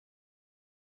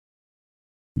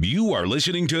You are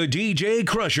listening to DJ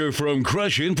Crusher from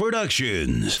Crushin'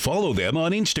 Productions. Follow them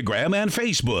on Instagram and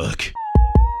Facebook.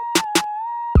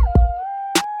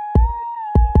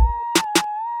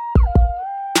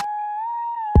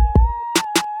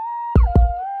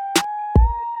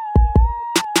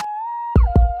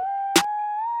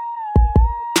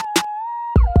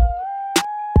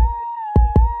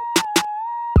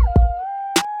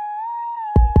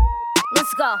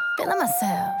 Let's go. Feeling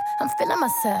myself. I'm feeling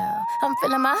myself. I'm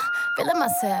feeling myself. I'm feeling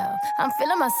myself. I'm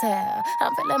feeling myself.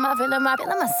 I'm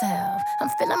feeling myself. I'm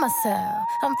feeling myself.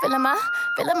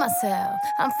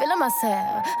 I'm feeling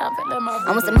myself.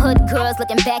 I'm with some hood girls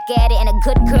looking back at it, and a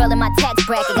good girl in my tax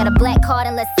bracket. Got a black card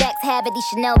and let sex have it. These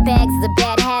Chanel bags is a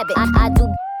bad habit. I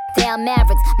do down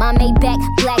Mavericks. My Maybach,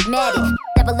 black matted.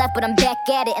 Never left, but I'm back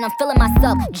at it, and I'm feeling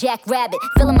myself. Jack Rabbit,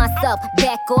 feeling myself.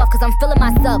 Back off, cause I'm feeling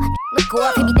myself. Look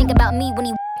off, he be thinking about me when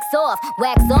he wax off.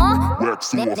 Wax on?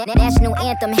 Wax off. National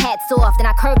anthem, hats off. Then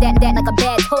I curve that like a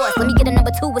bad horse. Let me get a number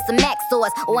 2 with some Max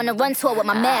sauce, or on a run tour with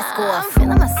my mask off. I'm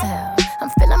feeling myself. I'm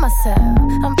feeling myself.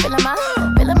 I'm feeling myself.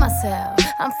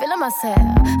 I'm feeling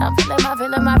myself.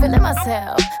 I'm feeling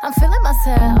myself. I'm feeling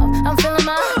myself. I'm feeling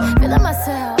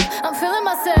myself. I'm feeling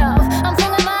myself. I'm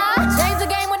feeling change the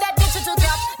game with that digital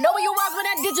drop. Know where you was with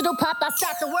that digital pop. I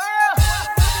stopped the world.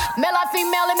 Male or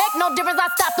female, it make no difference. I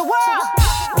stopped the world.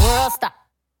 World stop.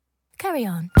 Carry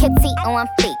on. Kitty on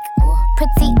fleek.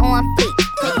 Pretty on fleek.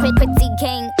 Pretty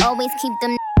gang. Always keep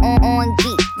them on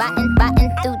geek.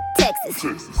 Biting through Texas.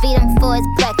 Feed him for his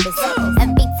breakfast.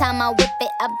 Every time I whip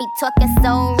it, I be talking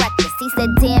so reckless. He said,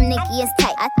 damn, Nikki, it's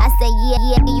tight. I said,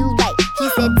 yeah, you right. He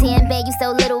said, damn, babe, you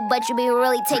so little, but you be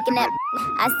really taking that.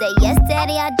 I said, yes,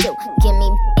 daddy, I do. Give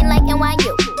me like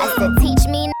NYU. I said, teach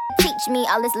me.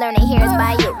 All this learning here is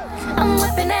by you. I'm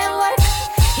whipping that work.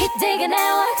 You digging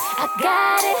that work. I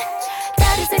got it.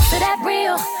 36 to that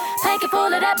real. Hanky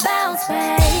full of that bounce,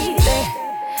 baby.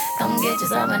 Come get you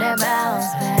some of that bounce,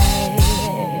 baby.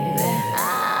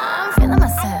 I'm feeling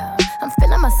myself. I'm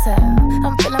feeling myself.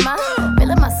 I'm feeling myself. I'm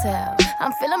feeling myself.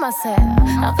 I'm feeling myself.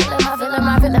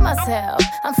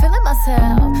 I'm feeling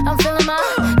myself. I'm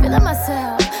feeling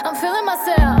myself. I'm feeling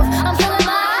myself. I'm feeling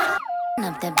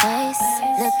up the bass,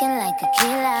 looking like a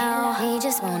kilo. He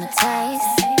just wanna taste,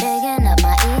 digging up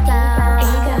my ego.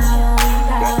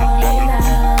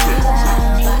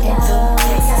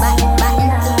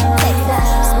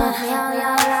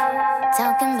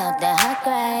 Talking about the hot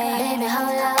grade. Baby,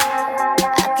 hold up.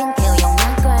 I can kill your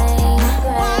migraine.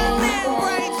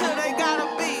 Great till they gotta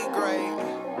be great.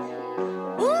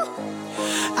 Woo.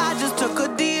 I just took a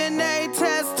DNA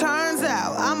test. Turns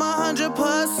out I'm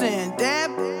 100%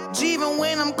 that. Even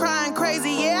when I'm crying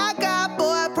crazy, yeah, I got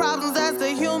boy problems. That's the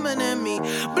human in me.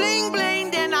 Bling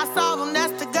bling, then I solve them.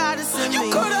 That's the goddess in me.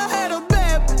 You coulda had a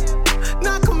bad,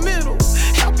 not committal.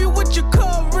 Help you with your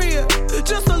career,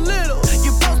 just a little.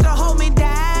 You supposed to hold me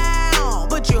down,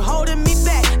 but you holding me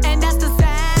back, and that's the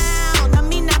sound of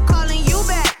me not calling you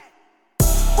back.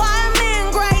 Why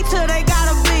men great till they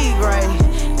gotta be great?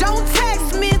 Don't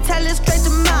text me, tell it straight to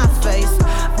my face.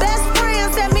 Best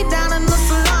friend set me down in the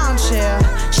salon chair.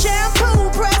 Shampoo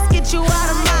press, get you out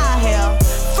of my hair.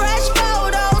 Fresh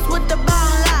photos with the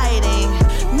bomb lighting.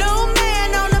 New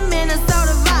man on the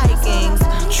Minnesota Vikings.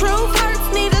 True hurts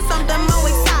needed something more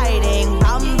exciting.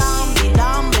 Bum bum be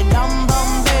dum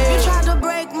bum be. You tried to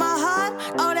break my heart,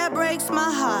 oh that breaks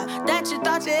my heart. That you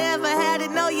thought you ever had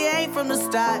it, no you ain't from the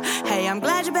start. Hey, I'm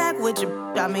glad you're back with your.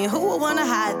 I mean, who would wanna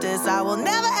hide this? I will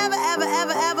never ever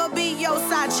be your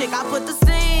side chick. I put the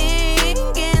singing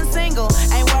single,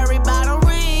 ain't worried about a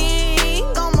ring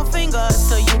on my finger,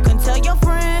 so you can tell your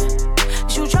friend,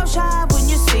 shoot your shot when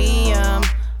you see him.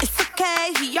 It's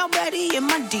okay, he already in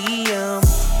my DM.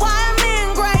 Why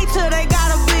men great till they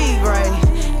gotta be great?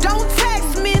 Don't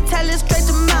text me, tell it straight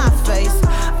to my face.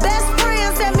 Best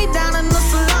friend set me down in the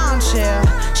salon chair.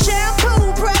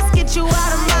 Shampoo press, get you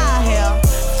out of my hair.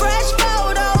 Fresh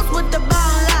photos with the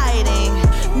bomb lighting.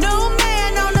 New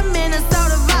man on the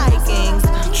Minnesota Vikings.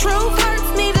 True hurts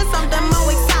needed something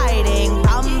more exciting.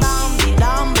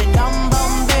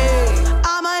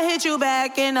 I'ma hit you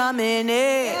back in a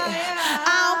minute.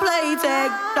 I don't play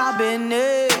tag, I've been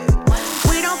it.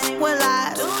 We don't f with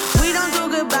lies, we don't do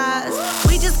goodbyes.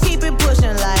 We just keep it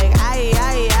pushing like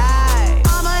aye.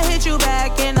 I'ma hit you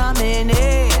back in a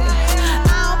minute.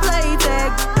 I don't play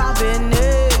tag, I've been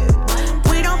it.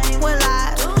 We don't f with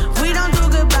lies, we don't do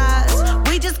goodbyes.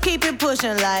 We just keep it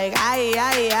pushing like aye.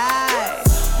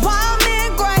 Why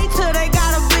men great till they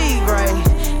gotta be great?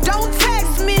 Don't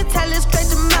text me, tell it straight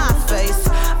to my face.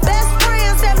 Best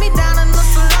friend set me down in the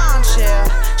salon chair.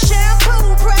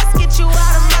 Shampoo press, get you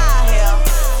out of my hair.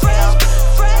 Fresh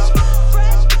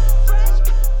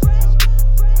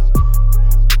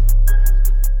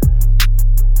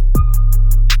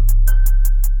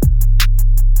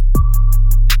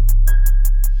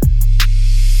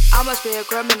a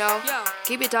criminal.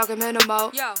 Keep it talking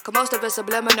minimal, cause most of it's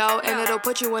subliminal, and it'll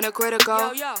put you in a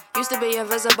critical. Used to be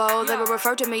invisible, they would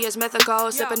refer to me as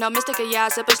mythical. Sipping on mystic, yeah, I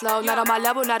sip it slow. Not on my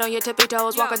level, not on your tippy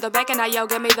toes. Walking the bank and now, yo,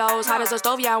 give me those. Hot as a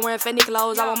stove, yeah, I'm wearing Fendi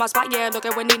clothes. I want my spot, yeah, look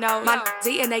at Wendy knows. My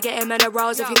eating, they getting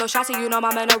minerals. If you throw shots, you know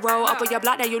I'm in a row. Up on your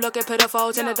block, now you looking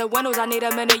pitiful. Tinted the windows, I need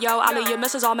a minute, yo. I leave your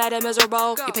missus all mad and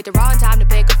miserable. You picked the wrong time to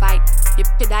pick a fight. You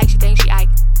picked a dyke, she thinks she Ike.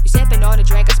 You sipping on a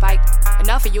drink of spike.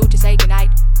 Enough for you to say goodnight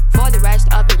for the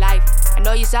rest of your life. I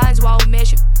know your sons won't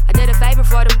miss you. I did a favor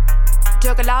for them.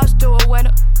 Took a loss to a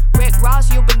winner. Rick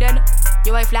Ross, you been dinner.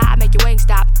 You ain't fly, I make your wings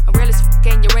stop. I'm real as f***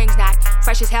 and your rings not.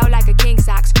 Fresh as hell like a king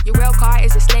socks. Your real car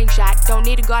is a slingshot. Don't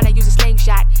need a gun, I use a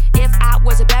slingshot. If I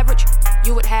was a beverage,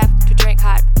 you would have to drink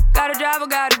hot. Gotta drive, I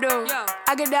gotta do.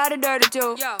 I get down and dirty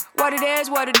too. What it is,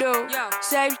 what it do.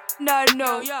 Same nothing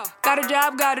new. Got a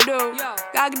job, gotta do.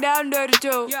 Gotta get down and dirty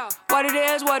too. What it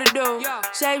is, what it do.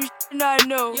 Same nothing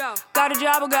new. Got a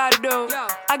job, I gotta do.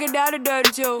 I get down and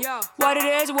dirty too. What it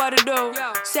is, what it do.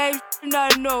 Same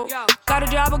nothing new. Got a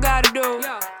job, I gotta do.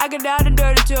 I get down and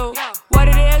dirty too. What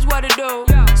it is, what it do.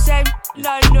 Same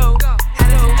nothing new.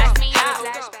 Ask me out.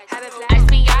 Ask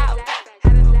me out.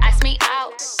 Ask me out.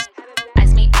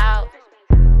 Ask me out.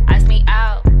 Ask me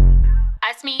out.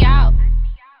 Ask me out.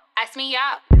 Ask me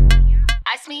out.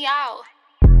 Ask me out.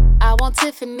 I want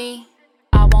Tiffany.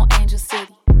 I want Angel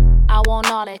City. I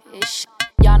want all that ish.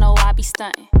 Y'all know I be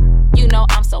stunting. You know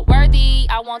I'm so worthy.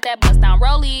 I want that bust down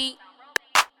rollie.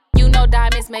 You know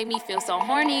diamonds make me feel so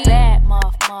horny. Bad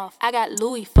muff. I got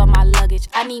Louis for my luggage.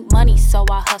 I need money, so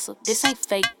I hustle. This ain't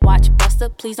fake. Watch Buster,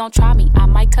 please don't try me. I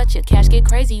might cut you. Cash get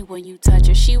crazy when you touch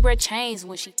her. She wear chains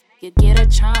when she you get her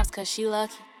charms, cause she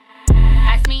lucky.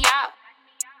 Ask me out.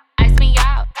 Ask me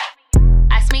out.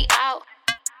 Ask me out.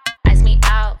 Ask me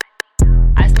out.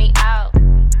 Ask me out.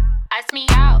 Ask me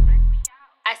out.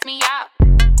 Ask me out.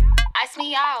 Ask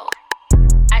me out.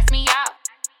 Ask me out.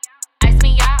 Ask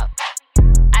me out.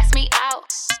 Ask me out.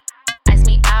 Ask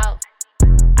me out.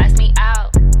 Ask me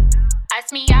out.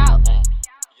 Ask me out.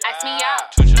 Ask me out.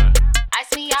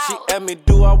 Ask me out. She asked me,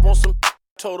 do I want some?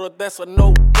 Told her that's a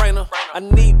no-brainer. I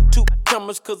need two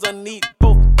cameras cause I need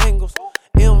both angles.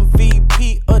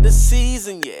 MVP of the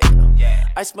season,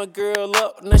 yeah. Ice my girl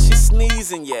up, now she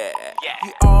sneezing, yeah.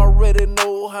 You already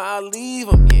know how I leave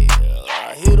them, yeah.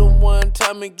 I hit them one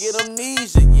time and get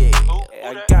amnesia, yeah.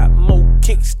 I got more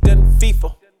kicks than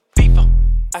FIFA.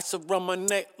 Ice around my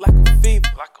neck like a fever.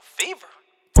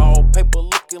 Raw paper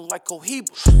looking like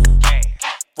Cohibas.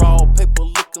 Raw paper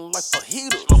looking like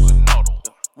fajitas.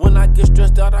 When I get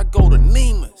stressed out, I go to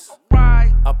Neiman's.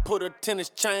 I put a tennis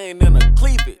chain in a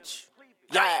cleavage.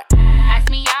 Yeah. Ask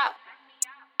me out.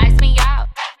 Ask me out.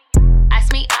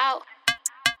 Ask me out.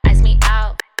 Ask me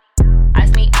out.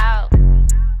 Ask me out.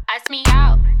 Ask me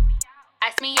out.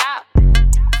 Ask me out.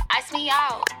 Ask me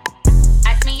out.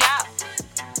 Ask me out.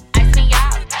 Ask me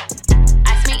out.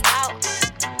 Ask me out.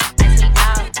 Ask me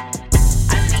out.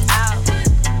 Ask me out.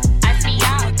 Ask me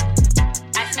out.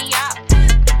 Ask me out.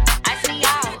 Ask me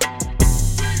out.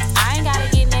 I ain't gotta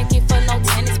get naked for no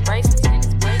tennis bracelet,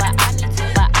 but I need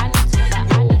to.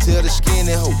 Tell the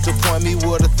skinny hoe to point me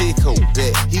with a thick hoe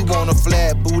that he want a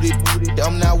flat booty.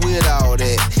 I'm not with all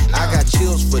that. I got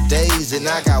chills for days and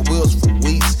I got wheels for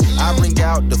weeks. I bring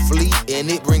out the fleet and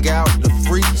it bring out the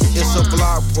freaks. It's a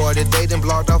block party, they done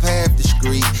blocked off half the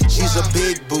street. She's a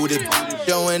big booty,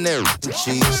 doing everything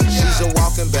cheeks. She's a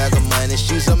walking bag of money,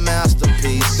 she's a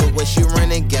masterpiece. So when she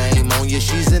running game on you,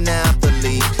 she's an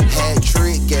athlete. Hat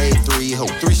trick, gave 3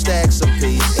 stacks a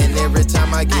piece. And every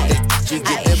time I get that, she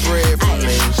get that bread from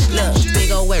me. Look,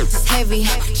 big ol' work, it's heavy.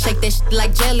 Shake that shit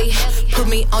like jelly. Put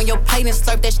me on your plate and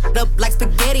serve that shit up like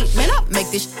spaghetti. Man, I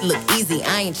make this shit look easy.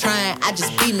 I ain't trying, I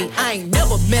just be me. I ain't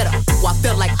never met her who I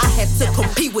felt like I had to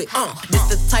compete with. This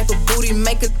the type of booty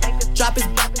maker drop his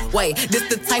way. This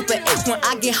the type of ex when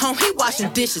I get home, he washing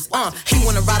dishes. He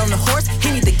wanna ride on the horse,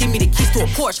 he need to give me the keys to a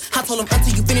Porsche. I told him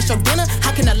until you finish your dinner,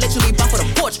 how can I let you leave off for the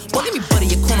porch? Boy, let me butter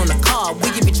your corn on the car.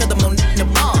 We give each other more in the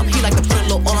bar. He like to put a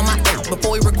little oil on my ass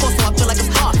before he records, so I feel like a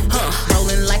star.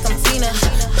 Rolling like I'm Tina,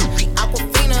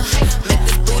 Aquafina. Make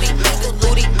this booty, wiggle,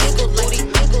 booty, wiggle, booty,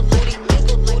 wiggle, booty,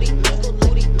 wiggle, booty, wiggle,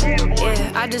 booty.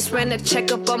 Yeah, I just ran a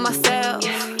checkup on myself.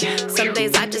 Some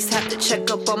days I just have to check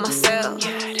up on myself.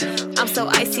 I'm so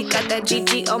icy, got that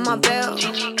GG on my belt.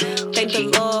 Thank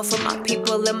the Lord for my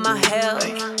people and my health.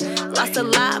 Lost a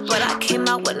lot, but I came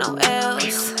out with no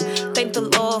L's. Thank the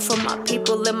Lord for my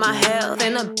people and my health.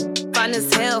 And I'm fine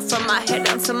as hell from my head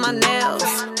down to my nails.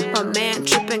 My man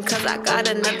tripping cause I got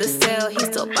another cell. He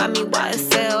still buy me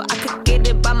YSL. I could get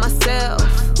it by myself.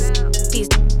 These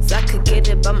I could get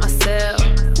it by myself.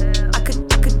 I could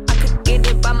get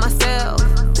it by myself.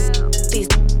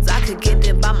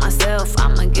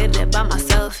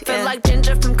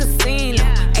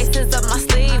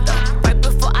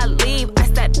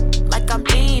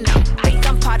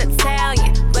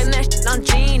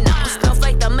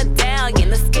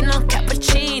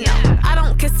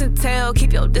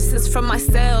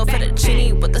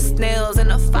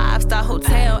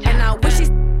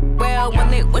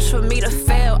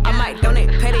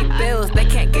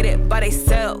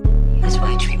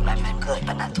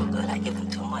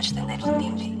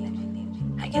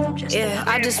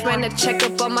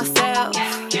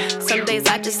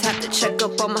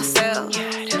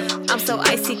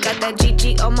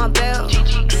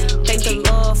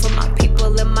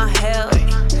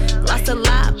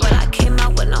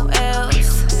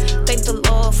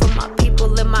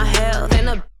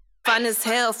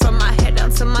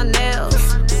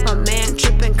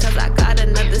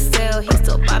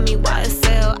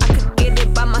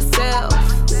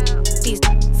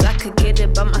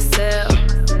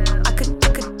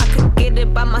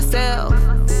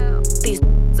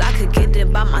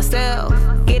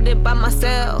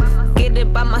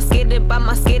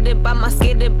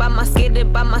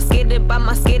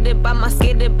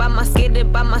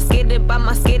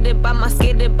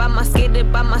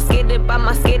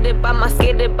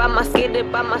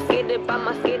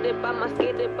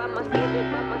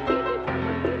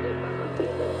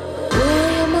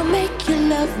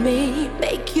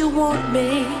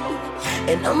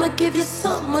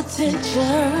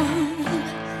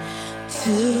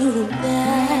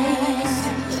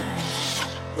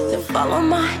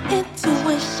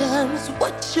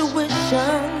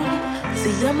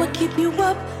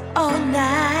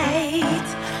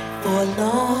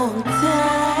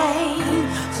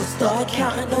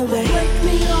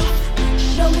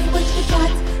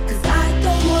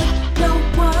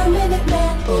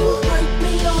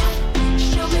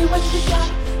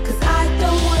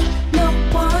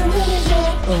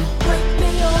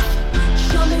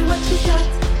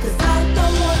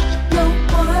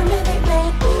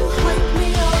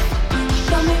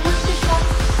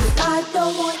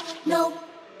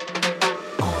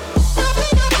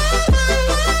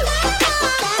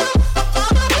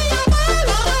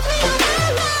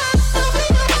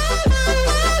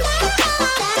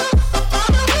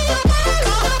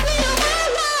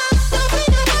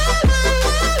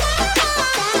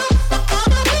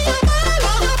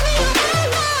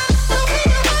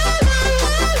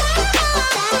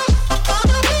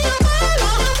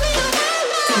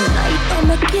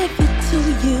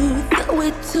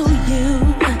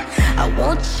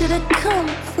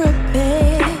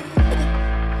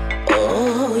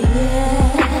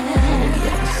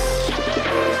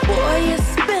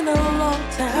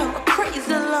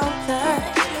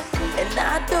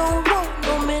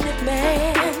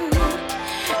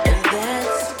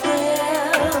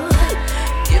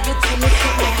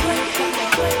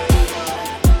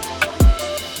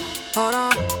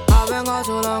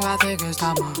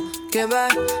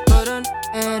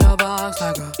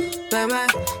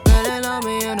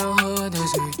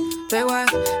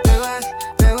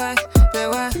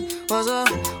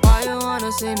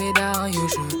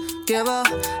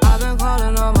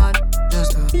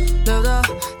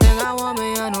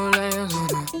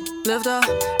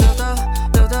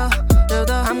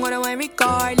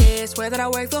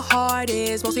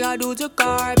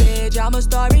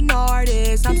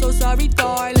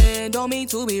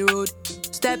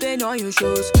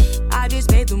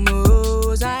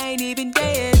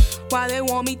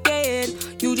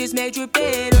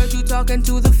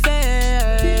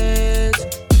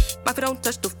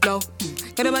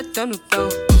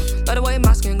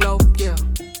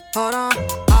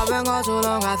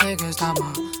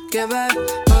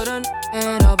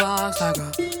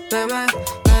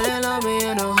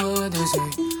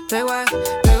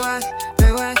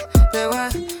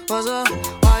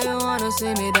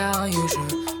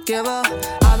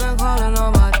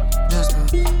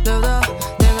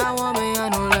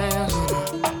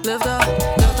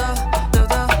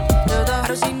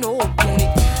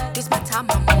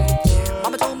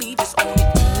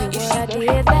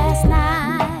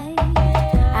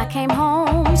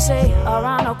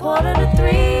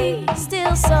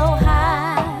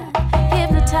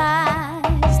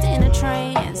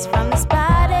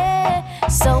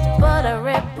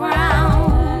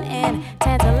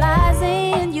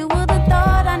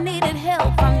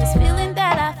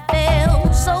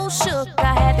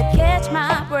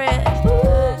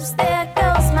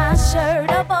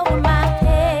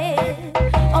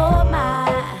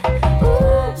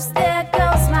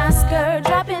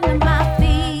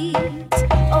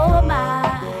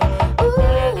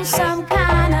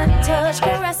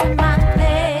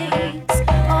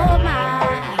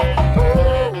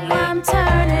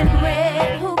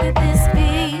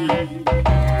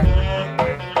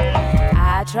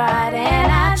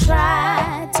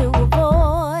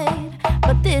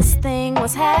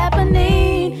 what's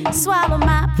happening. Swallow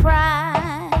my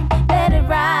pride, let it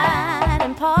ride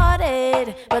and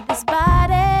partied. But this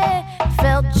body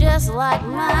felt just like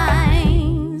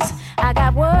mine. I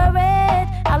got worried,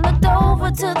 I looked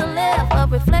over to the left, a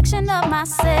reflection of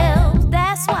myself.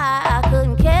 That's why I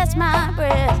couldn't catch my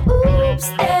breath. Oops,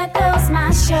 there goes my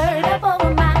shirt up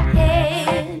over my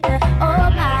head.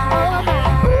 Oh my,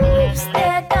 oops,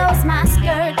 there goes my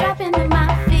skirt dropping to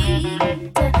my feet.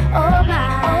 Oh my,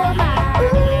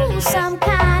 ooh, some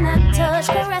kind of touch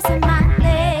caressing my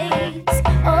legs.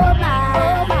 Oh my,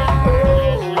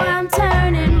 ooh, I'm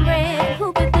turning red,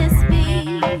 who could this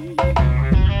be?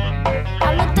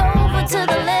 I looked over to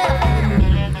the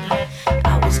left.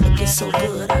 I was looking so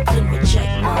good, I couldn't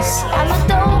reject myself. I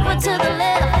looked over to the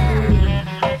left.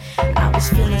 I was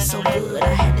feeling so good, I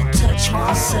had to touch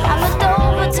myself. I looked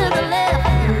over to the left.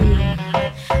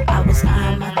 I was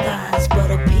eyeing my thighs,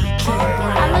 but a pecan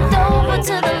brown. I looked over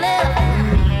to the left.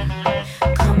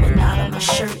 Coming out of my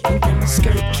shirt, and then my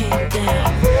skirt came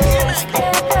down.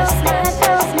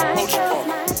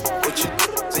 What you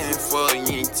paying for,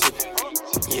 you ain't tipping.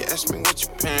 Yeah, ask me what you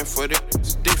paying for,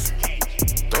 it's different.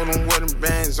 Throw them wedding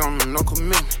bands on me, no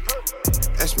commitment.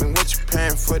 Ask me what you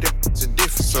paying for, it's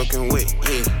different. Soaking wet,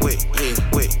 yeah, wet, yeah,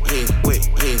 wet, yeah, wet,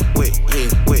 yeah, wet, yeah,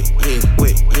 wet, yeah,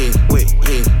 wet, yeah, wet,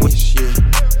 yeah, wet, yeah.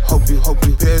 Hope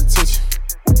you pay attention.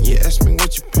 Yeah, ask me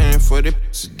what you paying for,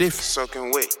 it's different.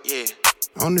 Soaking wet, yeah.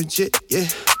 On the jet, yeah.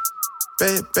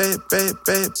 Bad,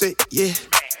 yeah.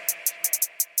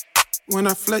 When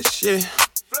I flex, yeah.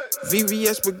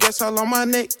 VVS with gas all on my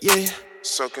neck, yeah.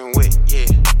 Soaking wet, yeah.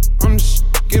 I'm the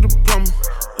get a plumber.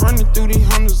 Running through these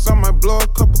hundreds, I might blow a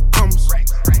couple commas.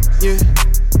 Yeah.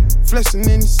 Flexing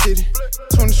in the city.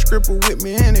 20 scribble with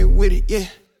me and they with it, yeah.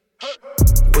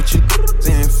 What you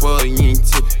paying for, you ain't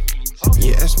tipping.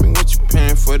 Yeah, ask me what you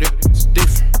paying for, it's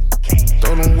different.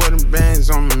 Throw them wedding bands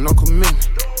on me, no commitment.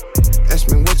 Ask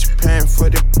me what you paying for,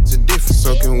 it's different.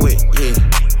 Soaking wet, yeah.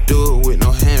 Do it with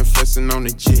no hand flexing on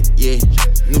the jet, yeah.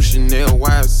 New Chanel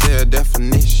YSL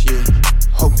definition, yeah.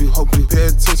 Hope you pay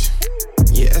attention.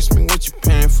 Yeah, ask me what you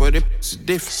paying for, it's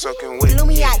different. Soaking wet. Blew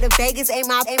me out to Vegas,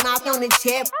 aim out on the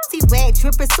jet. See wet,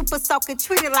 drippin', super soaking,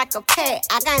 treated like a pet.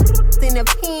 I got in the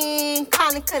pen,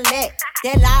 callin' collect.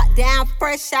 That lockdown,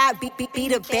 fresh out, be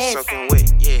the best. Soaking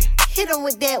wet, yeah. Hit him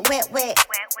with that wet.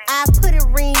 I put a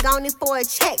ring on it for a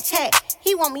check.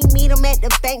 He want me meet him at the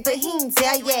bank, but he ain't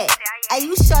there yet. Hey,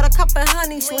 you short a couple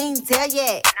honeys, you ain't there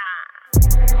yet.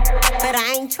 But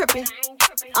I ain't trippin'.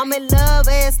 I'm in love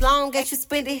as long as you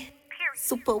spend it.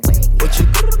 Super wet. What you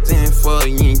paying for,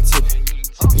 you ain't tipping.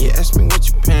 Yeah, ask me what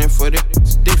you paying for,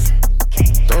 it's different.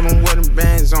 Throw them wedding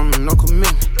bands on me, no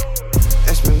commitment.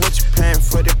 Ask me what you paying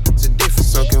for, it's different.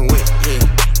 Soaking wet, yeah.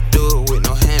 Do it with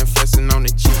no hand flexing on the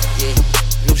Jeep, yeah.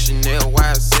 New Chanel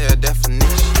YSL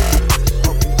definition.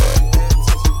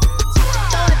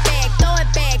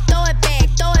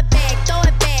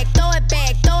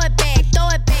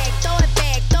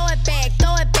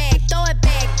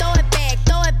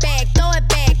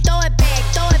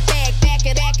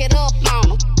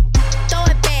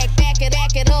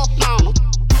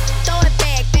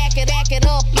 Back it up,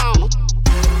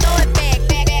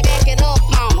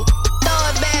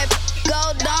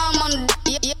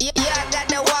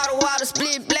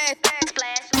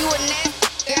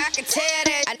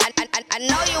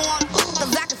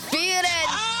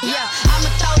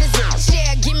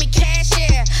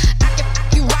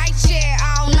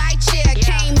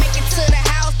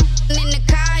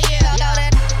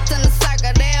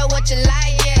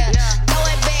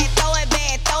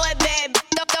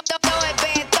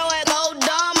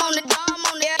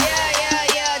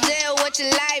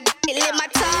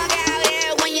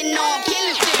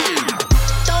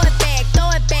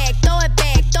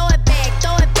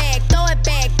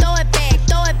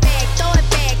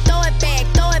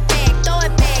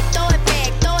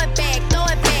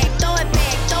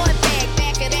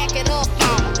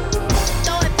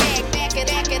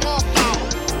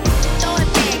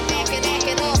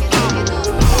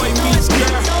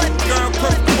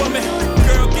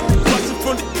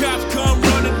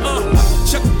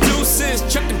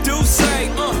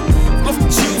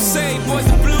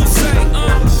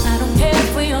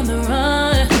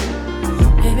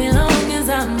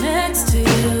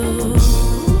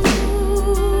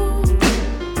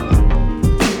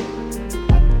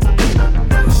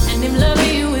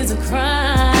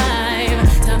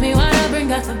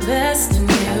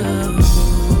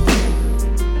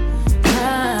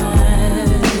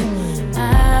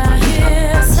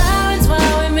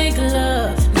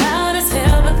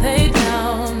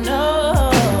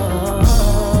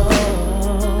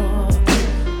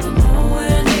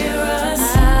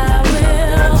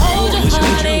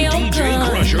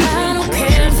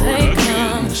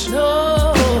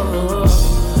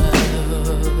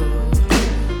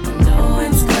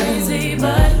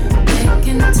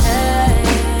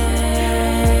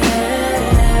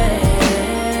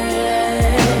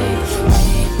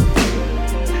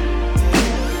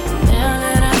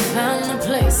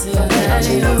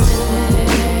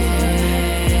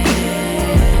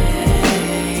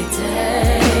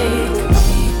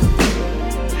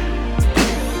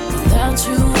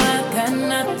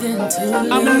 nothing to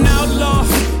lose. I'm an outlaw,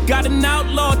 got an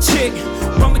outlaw chick.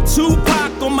 Bumpin'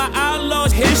 Tupac on my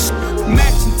outlaws hish.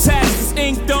 Matching taxes,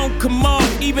 ink don't come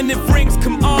off, even if rings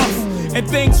come off and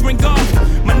things ring off.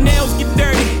 My nails get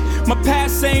dirty, my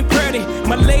past ain't pretty.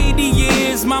 My lady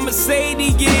is, my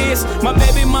Mercedes is. My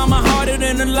baby mama harder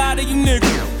than a lot of you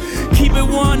niggas. Keep it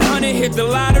 100, hit the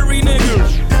lottery,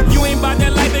 nigga. You ain't about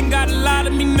that life and got a lot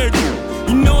of me, nigga.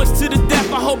 You know it's to the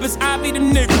death, I hope it's I be the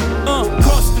nigga.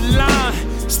 Cross the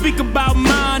line, speak about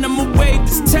mine, I'ma wave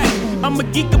this tech. I'm a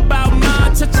geek about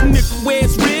mine, touch a nigga where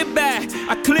it's rib back.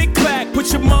 I click clack,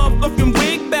 put your motherfucking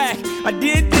wig back. I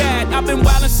did that, I've been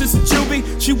wildin' since a juvie.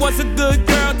 She was a good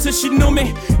girl till she knew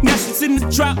me. Now she's in the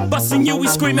drop, bustin' you, we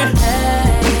screamin'.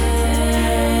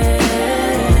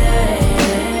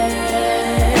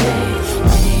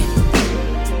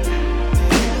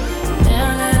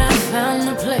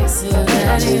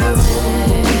 That you take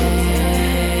me.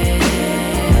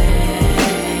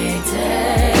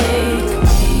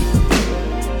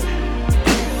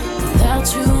 Without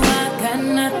you, I got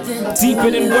nothing. Deeper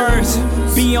than words,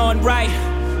 beyond right.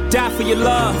 Die for your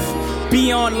love,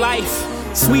 beyond life.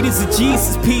 Sweet as a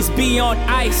Jesus piece, beyond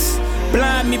ice.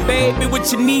 Blind me, baby,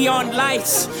 with your neon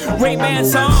lights.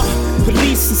 Ray-Bans on,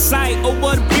 police in sight. Oh,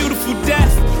 what a beautiful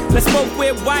death. Let's both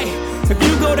wear white. If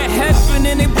you go to heaven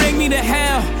and they bring me to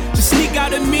hell, just sneak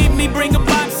out and meet me, bring a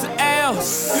box of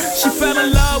L's. She fell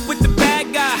in love with the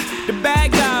bad guy. The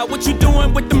bad guy, what you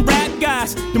doing with them rap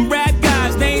guys? Them rap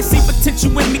guys, they ain't see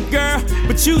potential in me, girl.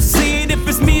 But you see it, if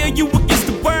it's me or you against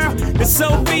the world, then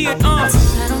so be it, I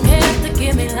don't care if they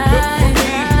give me life.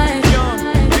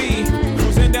 Young B,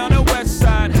 cruising down the west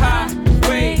side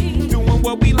highway, doing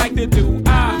what we like to do.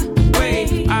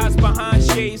 Eyes behind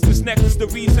shades, this necklace the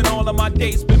reason all of my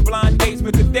dates been blind dates.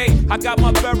 But today, I got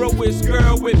my Ferroist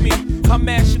girl with me. I'm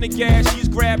mashing the gas, she's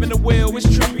grabbing the wheel. It's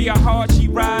trippy how hard she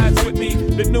rides with me.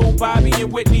 The new Bobby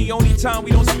and Whitney, only time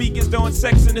we don't speak is during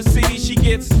Sex in the City. She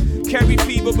gets carry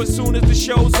fever, but soon as the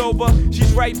show's over,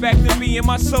 she's right back to being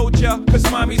my soldier. Cause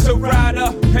mommy's a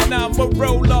rider, and I'm a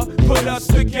roller. Put us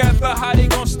together, how they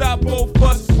gon' stop both of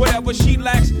us? Whatever she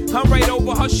lacks, I'm right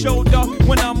over her shoulder.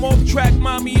 When I'm off track,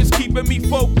 mommy is keeping me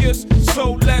focused.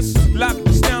 So let's lock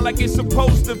this down like it's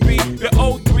supposed to be. The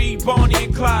 03, Bonnie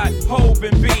and Clyde, Hov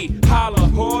and B. Holla,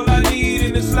 all I need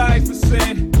in this life is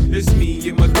sin. It's me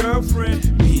and my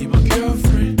girlfriend, me and my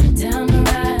girlfriend. Down the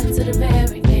ride to the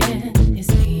very end. It's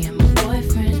me and my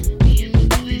boyfriend, me and my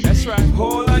boyfriend. That's right,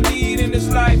 all I need in this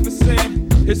life is sin.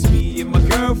 It's me and my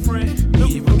girlfriend,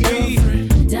 me and my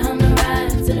girlfriend. Down the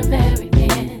ride to the very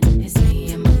end. It's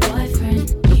me and my boyfriend.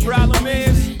 The problem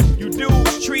is, you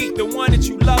dudes treat the one that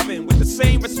you loving with the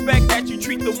same respect that you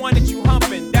treat the one that you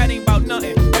humping. That ain't about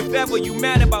nothing. If ever you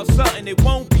mad about something, it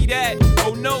won't be that.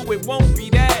 Oh no, it won't be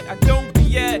that. I don't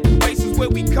be at places where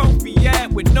we comfy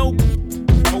at with no.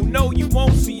 Oh no, you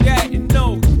won't see that. And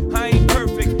no, I ain't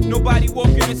perfect. Nobody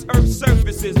walking this earth's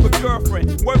surfaces. But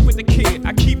girlfriend, work with the kid.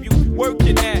 I keep you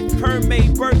working at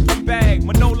Hermès Birkin bag,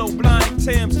 Manolo Blahnik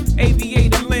Tim's,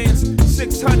 aviator lens,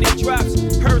 600 drops,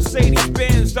 Mercedes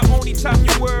Benz. The only time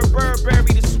you wear a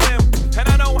Burberry to swim, and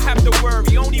I don't have to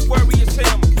worry. Only worry is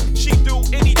him. She do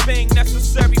anything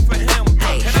necessary for him.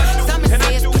 Hey, Simon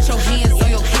says put your hands on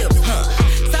your hips.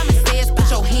 Simon says put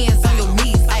your hands on your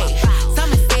knees. Hey,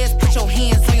 Simon says put your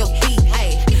hands on your feet.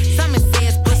 Hey, Simon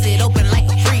says bust it open like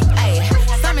a freak. Hey,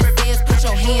 Simon says put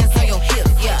your hands on your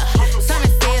hips. Yeah, Simon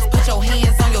says put your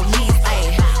hands on your knees.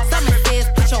 Hey, Simon says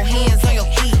put your hands on your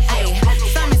feet. Hey,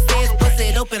 Simon says bust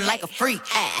it open like a freak.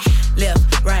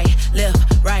 Left, right,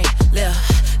 left, right,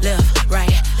 left, left,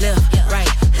 right, left, right,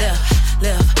 left,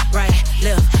 left, right,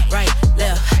 left, right,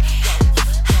 left,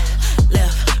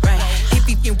 left, right. If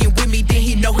he get with me, then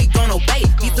he know he gon' obey.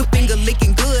 He's a finger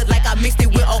licking good like I mixed it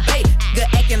with Obey. Good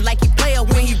acting like he player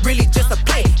when he really just a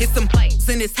play. It's some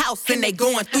in his house and they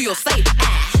going through your safe.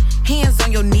 Hands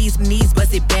on your knees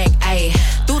bust it back. Ayy,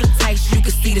 through the tights you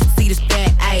can see the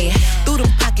fat. Ayy, through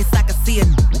them pockets I can see a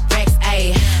racks.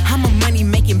 Ayy, I'm a money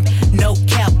making no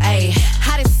cap. Ayy,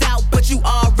 hot as out, but you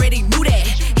already knew that.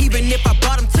 Even if I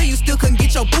brought him to you, still couldn't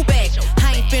get your boo back.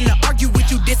 I ain't finna argue with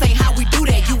you, this ain't how we do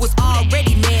that. You was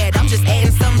already mad, I'm just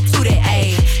adding something to that.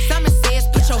 Ayy, Simon says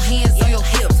put your hands on your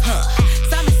hips.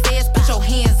 Simon says put your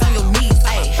hands on your knees.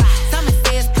 Ayy, Simon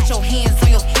says put your hands on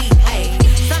your feet. Ayy,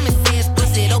 Simon says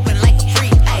bust it open like a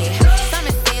freak. Ayy,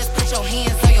 Simon says put your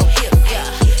hands on your hips. Yeah,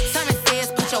 Simon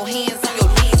says put your hands on your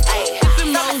knees. Ayy,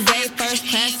 Simon says first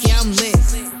class, yeah I'm lit.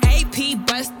 AP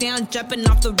bust down, jumping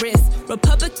off the wrist.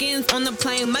 Republicans on the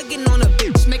plane, mugging on a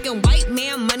bitch, making white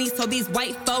man money, so these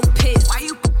white folk pissed. Why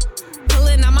you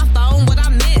pulling on my phone? What I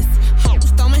miss?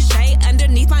 Hoes throwing shade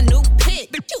underneath my new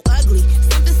pit. Bitch, you ugly.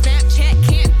 Something Snapchat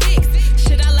can't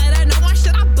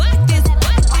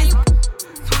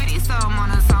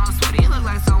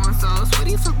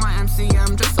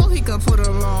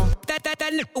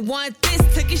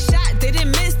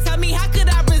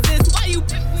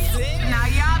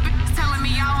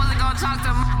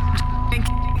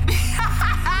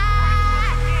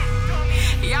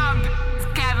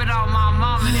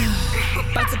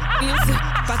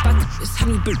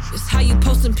It's how you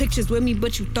posting pictures with me,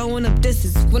 but you throwing up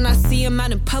disses. When I see him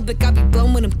out in public, I be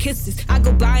blowing them kisses. I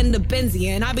go by in the Benzie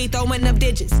and I be throwing up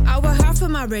digits. I work hard for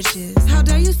my riches. How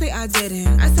dare you say I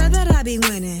didn't? I said that I be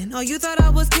winning. Oh, you thought I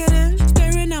was kidding?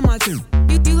 Staring at my tooth.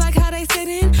 You like how they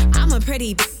sitting? I'm a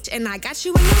pretty bitch and I got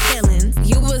you in your feelings.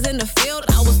 You was in the field,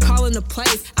 I was calling the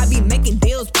place. I be making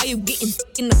deals while you getting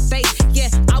in the face. Yeah,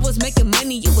 I was making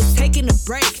money, you was taking a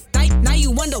break. Now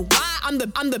you wonder why I'm the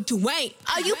Dwayne.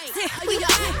 Are you? We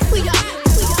are.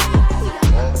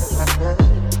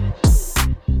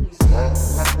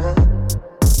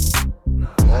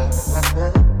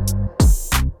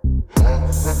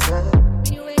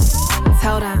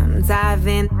 Told him, dive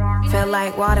in, feel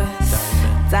like water.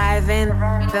 Dive in,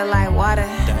 feel like water.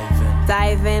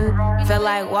 Dive in, feel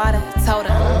like water. Told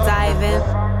him, dive in,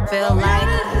 feel like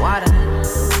water.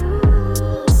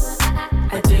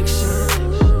 Addiction.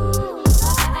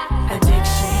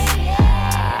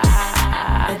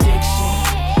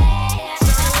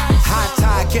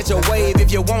 Catch a wave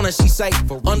if you wanna, she say.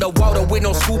 Underwater with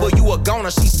no scuba, you a goner,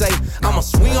 she say. I'ma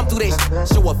swim through that,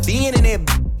 show a fin in that.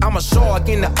 I'm a shark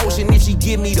in the ocean if she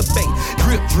give me the bait.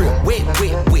 Drip, drip, wet,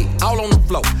 wet, wet, all on the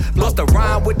floor. Bust a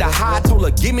rhyme with the high, told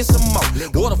her give me some more.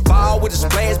 Waterfall with a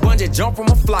splash, bungee jump from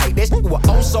a flight. That shit was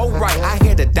oh so right, I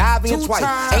had to dive in twice.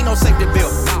 Ain't no safety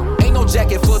belt, ain't no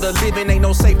jacket for the living, ain't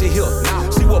no safety here.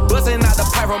 She was busting out the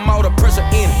pipe from all the pressure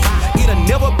in it. It'll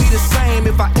never be the same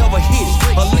if I ever hit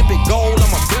it. Olympic gold,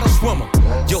 I'm a better swimmer.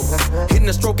 Yo, hitting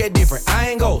the stroke at different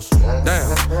angles.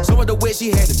 Damn, some of the way she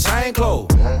had the chain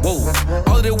closed. Whoa,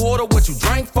 all of the water, what you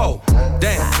drank for?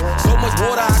 Damn, so much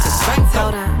water I could sink for.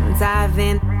 Told him, dive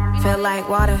in, feel like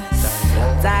water.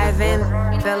 Dive in,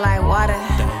 feel like water.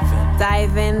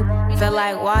 Dive in, feel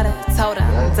like water. Told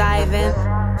him, dive in,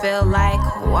 feel like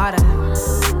water.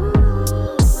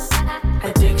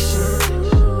 Addiction.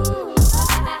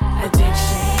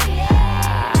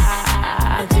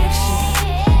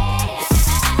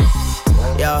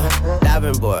 Yo,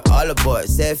 diving board, all aboard,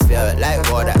 said feel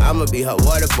like water. I'ma be her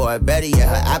water boy, better yet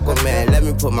her Aquaman. Let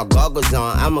me put my goggles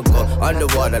on, I'ma go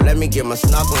underwater. Let me get my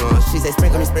snorkel on. She say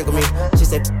sprinkle me, sprinkle me. She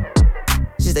say,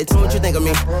 tell me what you think of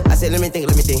me. I said, let me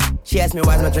think. She asked me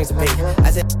why's my drinks so pink.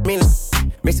 I said, me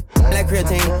mix it like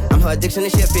creatine. I'm her addiction to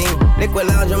shipping. Liquid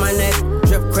lounge on my neck,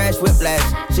 drip crash whiplash.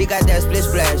 She got that split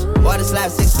splash, water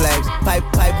slap 6 flags. Pipe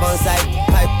on sight,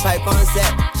 pipe on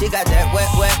set. She got that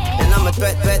wet, and I'm a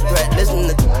threat. Listen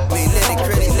to me, litty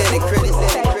critty.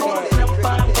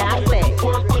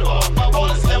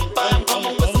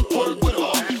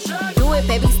 Do it,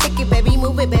 baby, stick it, baby,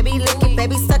 move it, baby, lick it,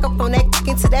 baby, suck up on that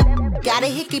into that. Got a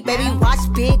hickey, baby, watch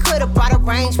big, could've brought a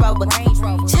Range Rover.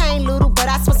 Chain little, but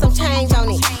I spent some change on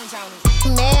it.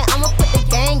 Man, I'ma put the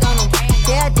gang on them.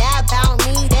 They'll die about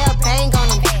me, they'll bang on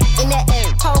them. In that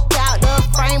air, poke out the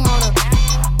frame on them.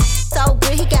 So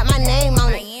good, he got my name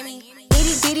on it.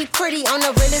 Itty bitty pretty, on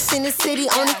the realest in the city.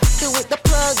 Only with the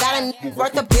plug, got a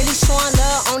worth a Billy showing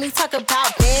love. Only talk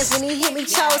about bands when he hit me,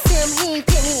 chose him, he ain't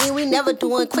pick me, and we never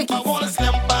doing quickies. I wanna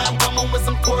slim by woman with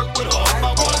some pork with her.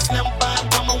 I wanna slim by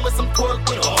woman with some pork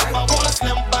with her. I wanna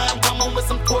slim by woman with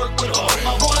some pork with her.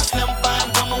 I wanna slim by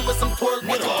woman with some pork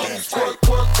with her. Pork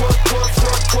with her.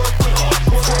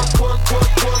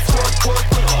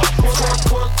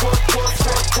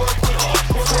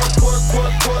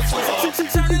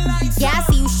 Yeah, I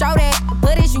see you show that,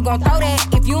 but is you gon' throw that?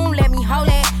 If you don't let me hold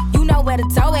it, you know where to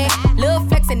tow it. Lil'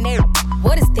 flex in there,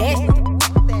 what is that?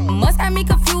 Must have me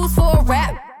confused for a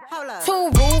rap.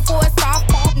 Too rude for a soft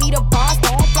phone, need a boss,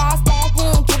 don't floss,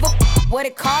 don't give a what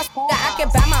it costs. I can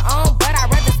buy my own, but I'd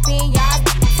rather spend y'all.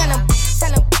 Tell them,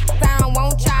 I don't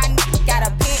want y'all. Got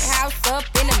a penthouse up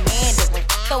in the Mandarin.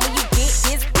 So when you get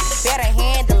this, better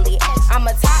handle it. I'm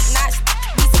a top notch,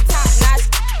 be some top notch.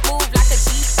 Move like a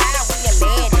G5 when you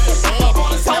land it.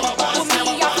 So with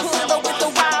me, I pull up with the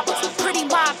robbers. Pretty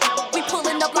mob, we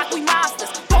pulling up like we monsters.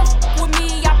 With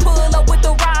me, I pull up with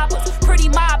the robbers. Pretty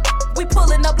mob, we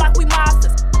pulling up like we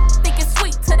monsters. Think it's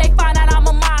sweet till they find out I'm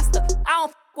a monster. I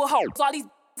don't with hoes, all these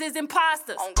is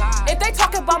imposters. If they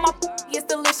talk about my it's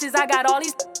delicious. I got all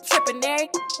these tripping there,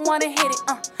 wanna hit it,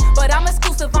 But I'm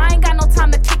exclusive, I ain't got no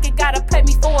time to kick it. Gotta pay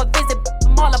me for a visit,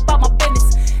 I'm all about my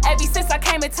business. Ever since I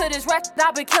came into this rap,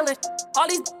 I've been killing. All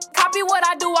these copy what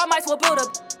I do, I might as well build up.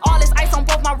 All this ice on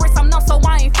both my wrists, I'm numb, so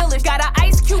I ain't feel it. Got an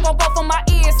ice cube on both of my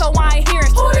ears, so I ain't hearing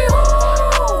shit.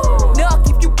 Nuck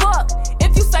if you buck.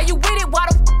 If you say you with it, why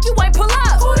the you ain't pull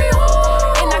up?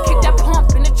 And I kick that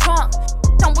pump in the trunk.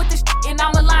 I'm with this and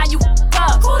I'ma line you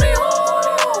up.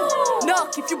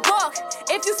 Nuck if you buck.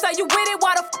 If you say you with it,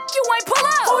 why the you ain't pull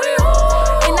up?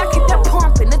 And I kick that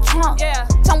pump in the trunk. Yeah.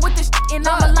 I'm with this and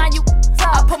I'ma line you up.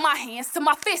 I put my hands to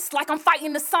my fists like I'm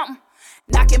fighting or something.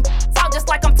 Knocking out just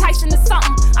like I'm Tyson or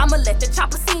something. I'ma let the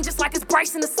chopper sing just like it's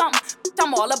Bryson or something.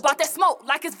 I'm all about that smoke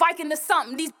like it's Viking or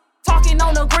something. These talking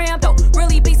on the gram though,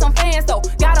 really be some fans though.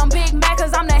 Got them Big Mac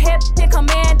cause I'm the head in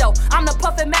commando. I'm the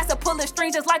puffin' master pulling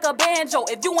strings just like a banjo.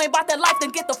 If you ain't about that life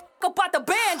then get the fuck up out the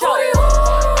banjo.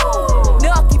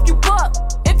 Now if you buck,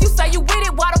 if you say you with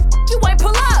it, why the fuck you ain't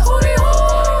pull up?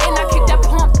 And I kick that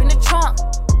pump in the trunk.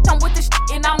 I'm with the shit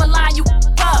and I'ma line you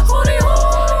up.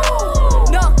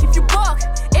 No, if you buck,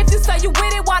 if you say you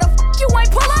with it, why the fuck you ain't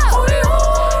pull up?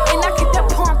 And I kick that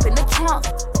pump in the trunk.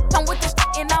 I'm with the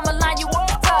shit and I'ma line you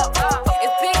up.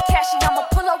 It's big cashy, I'ma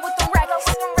pull up with the racks.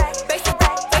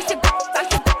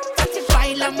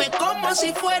 Báilame como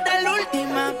si fuera la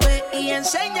última vez y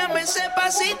enséñame ese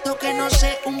pasito que no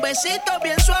sé, un besito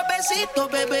bien suavecito,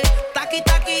 bebé. Taqui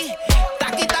taqui,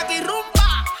 taqui taqui rumba.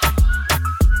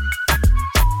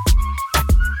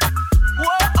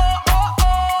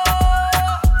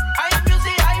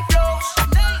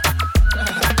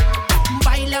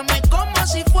 Báilame como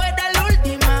si fuera la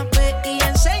última vez y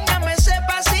enséñame ese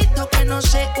pasito que no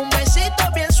sé, un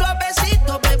besito bien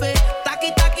suavecito, bebé.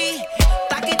 Taqui taqui,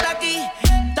 taqui taqui,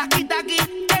 taqui taqui.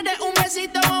 Tienes un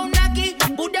besito o un aquí,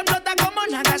 booty explota como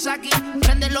Nagasaki.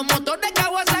 Prende los motores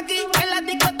Kawasaki, en la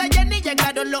discota Jenny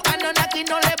llegaron los Anunnaki.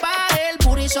 No le baje, el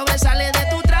booty sobresale de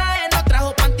tu traje. No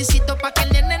trajo panticito pa' que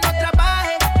el nene no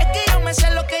trabaje. Es que yo me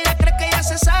sé lo que ella cree que ya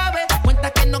se sabe.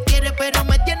 Cuenta que no quiere pero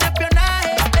me tiene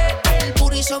espionaje. El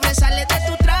booty sobresale de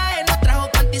tu traje. No trajo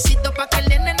panticito pa' que el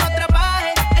nene no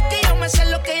trabaje. Es que yo me sé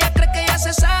lo que ella cree que ya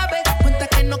se sabe. Cuenta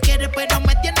que no quiere pero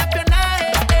me tiene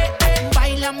espionaje.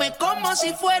 Báilame como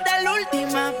si fuera la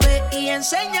última vez y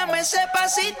enséñame ese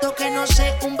pasito que no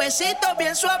sé, un besito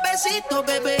bien suavecito,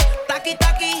 bebé. Taqui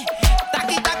taqui,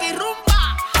 taqui taqui rumba.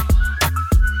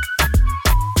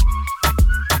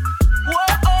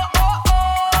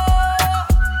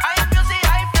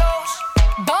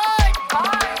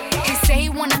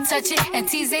 Touch it and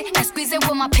tease it and squeeze it.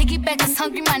 When my piggyback is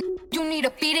hungry, my you need to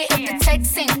feed it. If the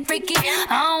text ain't freaky,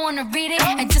 I don't wanna read it.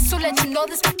 And just to let you know,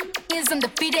 this is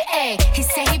undefeated. Ayy, he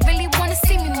said he really wanna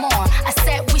see me more. I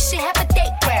said we should have a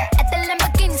date where at the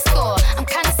Lamborghini store. I'm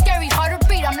kinda scary, hard to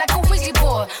read. I'm like a Ouija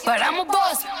board, but I'm a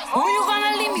boss. Who you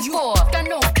gonna leave me for? Got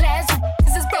no class,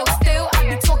 this is broke still. I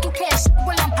be talking cash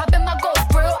while I'm popping my gold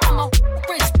grill. I'm a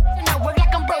rich and I work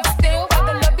like I'm broke still.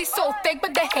 The love be so fake,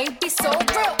 but the hate be so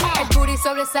real.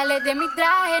 Sobresale de mi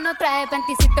traje, no traje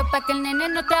panticito pa' que el nene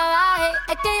no trabaje.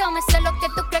 Es que yo me sé lo que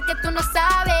tú crees que tú no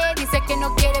sabes. Dice que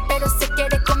no quiere, pero se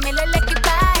quiere comerle el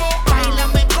equipaje.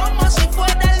 Báilame como si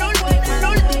fuera la última.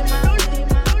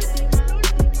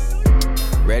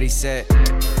 Ready, set,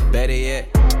 better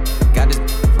yet. Got this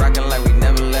rockin' like we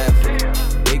never left.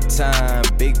 Big time,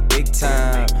 big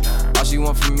time. All she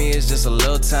want from me is just a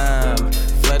little time.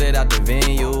 Flooded out the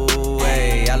venue,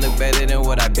 ayy. I look better than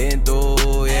what I've been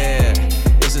through, yeah.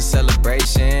 It's a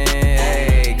celebration,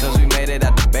 ayy. Cause we made it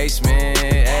out the basement,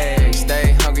 ayy.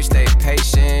 Stay hungry, stay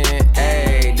patient,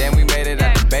 ayy. Then we made it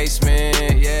out the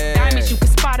basement, yeah. Diamonds, you can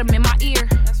spot them in my ear.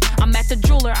 I'm at the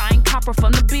jeweler, I ain't copper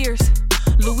from the beers.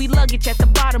 Louis luggage at the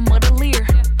bottom of the Lear.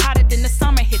 Hotter than the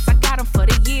summer hits, I got them for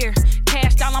the year.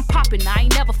 Cash doll, I'm popping, I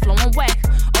ain't never flowing whack.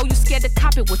 Oh, you scared to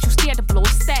cop it, what you scared to blow a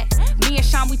stack? Me and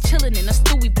Sean, we chillin' in the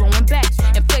stew, we blowing back.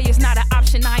 And failure's not an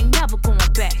option, I ain't never going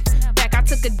back. I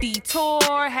took a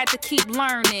detour, had to keep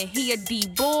learning. He a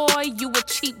D-boy, you a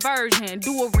cheap version.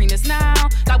 Do arenas now,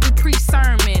 like we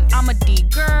pre-sermon. I'm a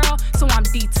D-girl, so I'm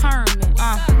determined.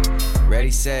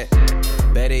 Ready, set,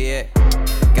 better yet.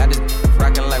 Got this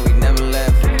rockin' like we never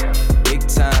left. Big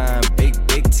time, big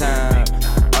time.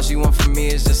 All she want from me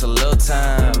is just a little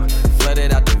time.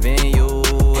 Flooded out the venue,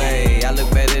 ayy. I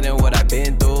look better than what I've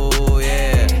been through,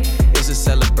 yeah. It's a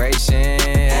celebration,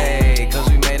 ayy. Cause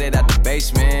we made it out the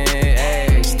basement,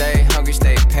 ayy. Stay hungry,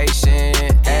 stay patient,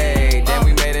 ayy. Then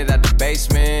we made it out the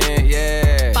basement,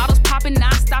 yeah. Bottles popping,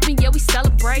 not stopping, yeah, we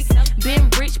celebrate. Been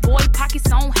rich, boy,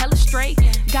 pockets on hella straight.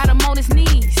 Got him on his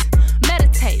knees,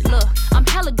 meditate, look. I'm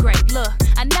hella great, look,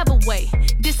 I never wait.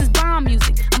 This is bomb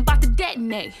music, I'm about to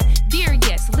detonate. Dear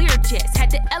yes, Lear jets, had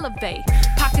to elevate.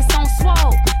 Pockets on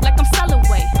swole, like I'm selling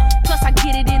weight. Plus I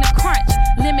get it in a crunch,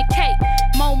 lemon cake.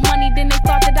 More money than they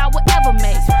thought that I would ever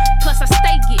make. Plus I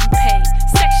stay getting paid,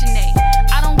 Section 8.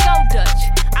 I don't go Dutch,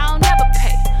 I don't never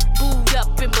pay. Booed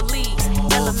up in Belize,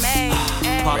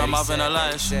 LMA. Part of my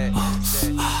ventilation,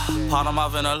 part of my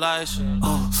ventilation.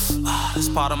 It's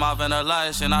part of my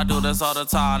ventilation. I do this all the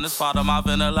time. It's part of my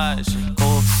ventilation.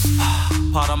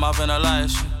 Part of my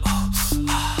ventilation.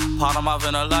 Part of my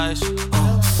ventilation.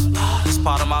 It's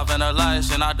part of my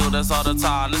ventilation. I do this all the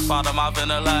time. It's part of my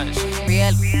ventilation.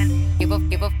 Real,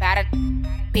 give up, pattern.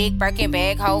 Big Birkin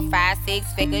bag, hold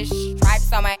 5-6 figures.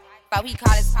 Stripes on my so he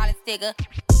call it sticker.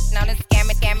 Known as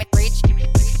scammin' rich.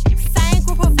 Same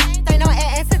group of ain't no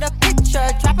add to the picture.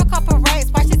 Drop a couple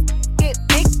racks, watch it get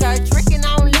bigger. Drinking,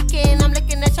 I'm licking, I'm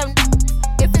looking at your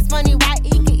If it's money right,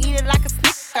 you can eat it like a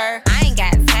Snicker. I ain't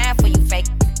got time for you fake.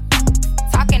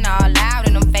 Talking all loud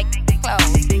in them fake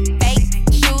clothes. Fake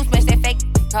shoes, match that fake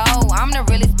hoe. I'm the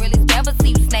realest, never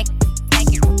see you snake it.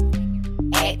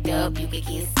 Act up, you could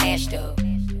get snatched up.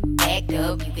 Act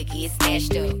up, you could get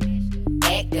snatched up.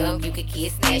 Act up, you could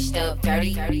get snatched up.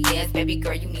 Dirty ass, baby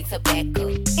girl, you need to back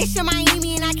up. It's your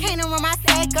Miami and I can't run my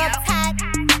sack up. Tied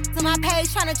to my page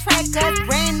tryna track us.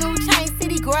 Brand new chain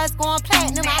city girls going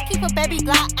platinum. I keep a baby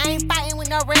Glock, I ain't fighting with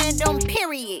no random,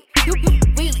 period. You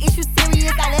real issue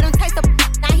serious, I let him taste the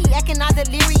now he acting all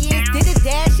delirious. Did a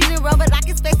dash in the rubber like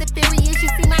his face is furious. You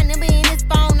see my number in his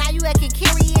phone, now you acting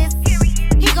curious.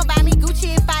 He gon' buy me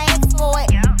Gucci if I ask for it.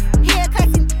 He a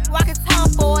classy walking Tom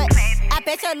for it. I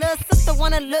bet your little sister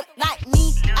wanna look like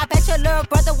me. I bet your little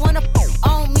brother wanna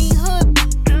on me. Hood,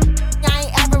 I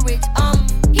ain't average.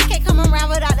 He can't come around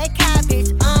without that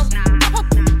cabbage.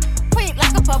 Quick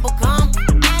like a bubble gum.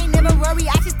 I ain't never worry,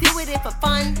 I just deal with it for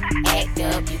fun. Act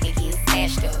up, you can get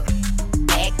snatched up.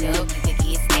 Act up, you can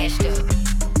get snatched up.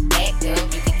 Act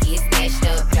up, you can get snatched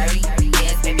up. Dirty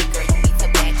ass, baby girl, you need to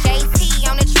back. JT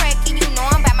on the track, and you know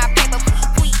I'm by my paper.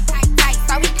 Tweet, tight,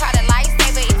 so he caught a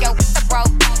lifesaver if your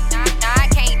broke. Nah, I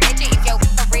can't ditch it if your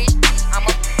rich. I'm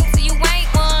a so you ain't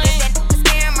one. If that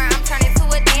scammer, I'm turning to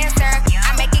a dancer.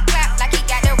 I make it clap like he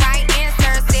got the right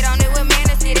answer. Sit on it with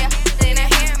manners, sit there, in a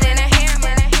hammer, in a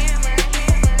hammer, in a hammer.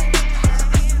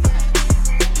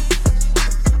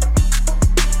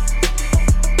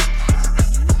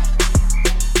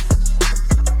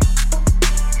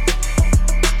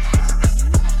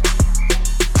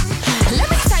 Let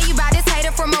me tell you about this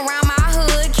hater from around my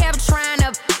hood. Kept trying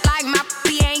to like my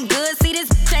ain't good. See, this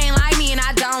ain't like me and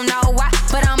I don't know why.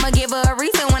 But I'ma give her a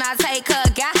reason when I take her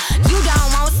guy. You don't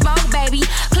want smoke, baby.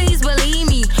 Please believe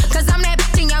me. Cause I'm that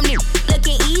in your nigga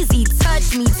looking easy.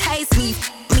 Touch me, taste me,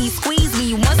 squeeze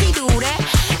me. Once he do that,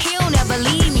 he'll never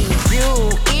leave me.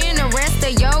 You in the rest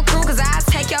of your crew. Cause I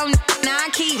take your now I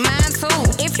keep mine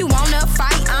too. If you wanna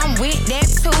fight, I'm with that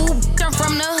too. I'm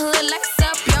from the hood, lace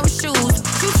up your shoes.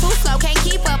 You too slow, can't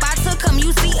keep up. I took him,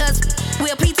 you see us.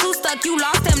 We'll P2 stuck, you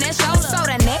lost him, that's your So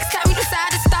the next time you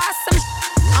decide to start some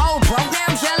oh, broke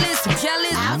down, jealous.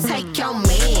 I'll take your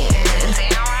man.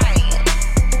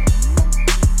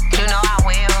 You know I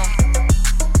will.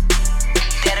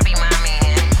 That'll be my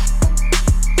man.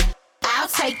 I'll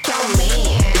take your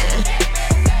man.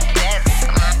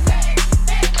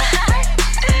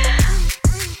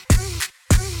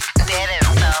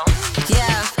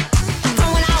 Yeah. From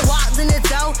when I walked in the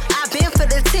door, I've been for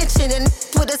the attention and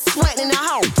with a sweat in the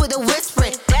hole, with a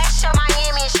whispering. That's your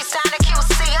Miami and she signed a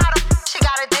QC. How the she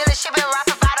got a deal and she been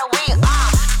rapping about a week.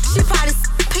 She probably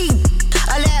P,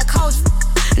 a lad coach.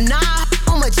 Nah,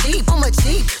 I'm a Jeep,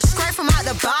 straight from out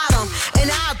the bottom. And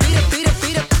I'll beat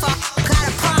a fuck, got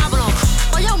a problem.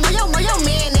 Where your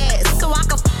man at? So I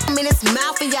can him in his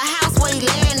mouth in your house where he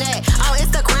laying at. On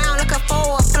Instagram looking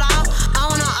for a flaw.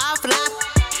 On or offline,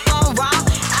 on raw.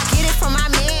 I get it from my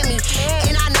mammy,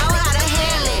 and I know how to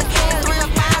handle it. 3 or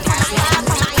 5 from my guy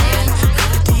from Miami.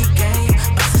 Good game,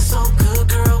 bustin' so good,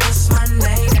 girl. What's my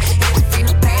name? In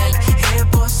the bag, hair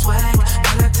boy swag.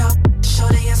 When I talk, show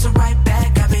the answer right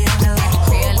back. I be on the line.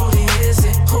 Who booty is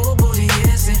it? Who booty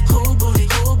is it? Who booty?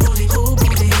 Who booty? Who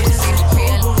booty is it? Who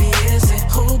booty is it?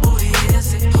 Who booty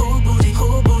is it? Who booty?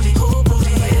 Who booty? Who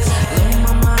booty is it? Look in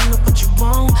my mind, look what you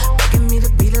want. Begging me to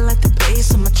beat it like the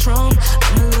bass on my trunk.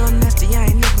 I'm a little nasty, I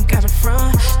ain't even got a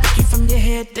front. Looking from your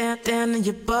head down to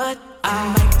your butt.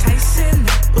 I'm like Tyson,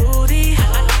 booty. I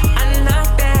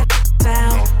knock that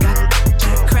out. Got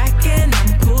that crackin',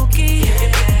 I'm pookie.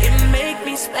 It make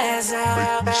me spaz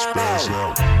out.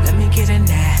 Let me get in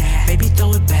that, baby,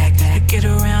 throw it back. Get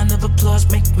a round of applause,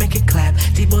 make it clap.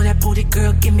 T-boy, that booty,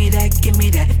 girl, give me that.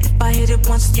 If I hit it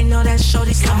once, you know that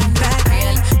shorty's coming back.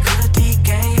 Good D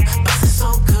game, bustin'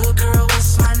 so good, girl,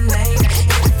 what's my name?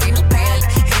 In the bag,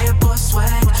 hair boy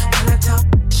swag. When I talk,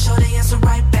 show the answer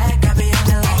right back. I be on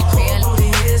the line. Who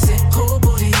booty is it? Who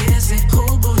booty is it?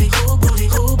 Who booty? Who booty?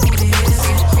 Who booty is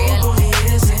it? Who booty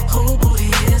is it? Who booty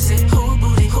is it? Who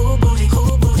booty? Who booty?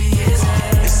 Who booty is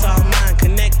it? It's all mine,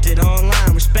 connected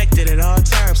online, respected at all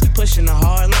times. Keep pushing the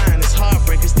hard line. It's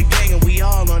heartbreak, it's the gang, and we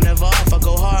all on never off. I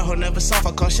go hard, or never soft.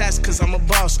 I call shots 'cause I'm a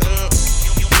boss.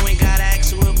 You ain't gotta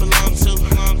ask who it belong to.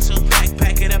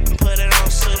 Pack it up and put it on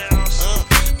suit.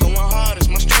 Going hard is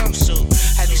my strong suit.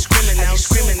 Have you screaming now?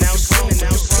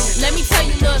 Let me tell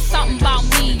you a little something about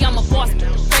me. I'm a boss,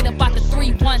 straight up out the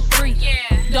 3-1.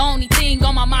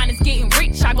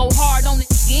 I go hard on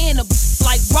it in a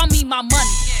like run me my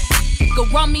money. Go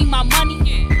run me my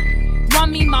money. Run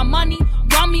me my money.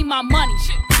 Run me my money.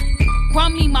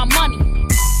 Run me my money.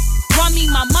 Run me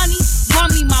my money.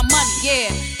 Run me my money.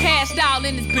 Yeah, cashed out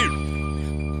in this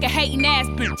bitch. A hating ass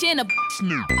bitch in a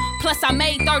plus I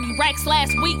made 30 racks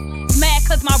last week. Mad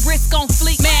cause my wrist gon'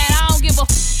 fleek. Man, I don't give a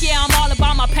yeah, I'm all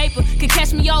about my paper. Can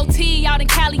catch me OT out in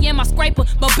Cali in my scraper.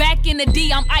 But back in the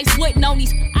D, I'm ice wooden on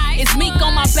these. It's meek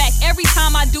on my back every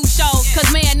time I do shows.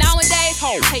 Cause man, nowadays,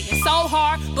 hoes hating so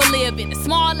hard, but live in a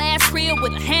small ass crib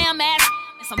with a ham ass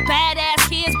and some badass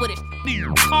kids with a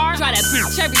car. Try that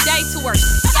bitch every day to work.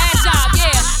 Last job,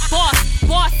 yeah.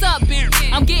 Boss up, bitch.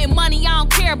 I'm getting money, I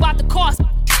don't care about the cost.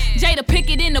 Jada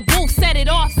Pickett in the booth, set it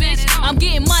off, bitch. I'm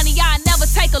getting money, I never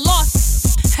take a loss.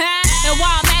 And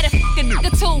while I'm at it, fucking nigga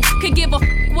too could give a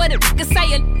what a nigga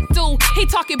say a do. He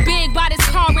talking big about his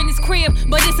car in his crib,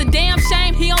 but it's a damn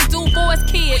shame he don't do for his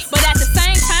kids. But at the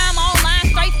same time,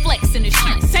 online straight flexing and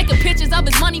shit. Taking pictures of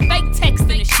his money, fake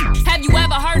texting and shit. Have you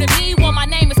ever heard of me? Well, my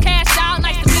name is Cash Out.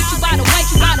 Nice to meet you. By the way,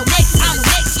 you by the way, I'm the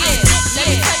next, yeah.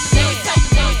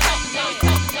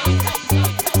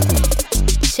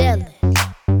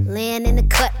 Chillin', laying in the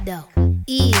cut though,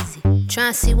 easy.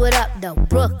 Tryna see what up though,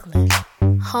 Brooklyn.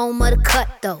 Home of the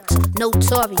cutthroats,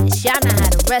 notorious. Y'all know how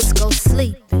the rest go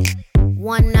sleeping.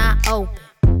 One eye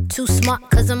open, too smart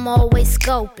cause I'm always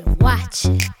scoping,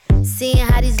 watching, seeing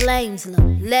how these lames look,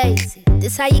 lazy.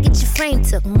 This how you get your frame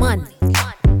took, money.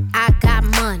 I got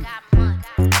money.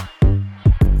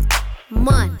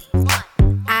 Money.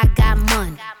 I got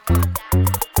money.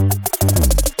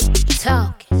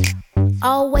 Talking,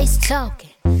 always talking.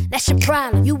 That's your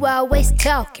problem, you always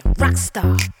talking.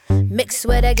 Rockstar, mixed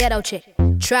with a ghetto chick.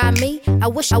 Try me, I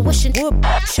wish it would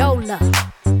show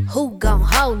love. Who gon'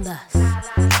 hold us?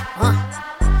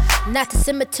 Not the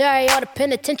cemetery or the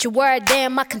penitentiary.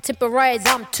 Damn, my contemporaries,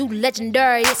 I'm too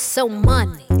legendary. It's so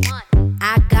money.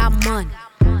 I got money.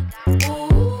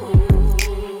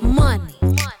 Money.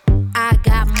 I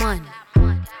got money.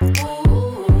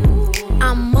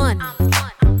 I'm money.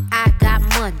 I got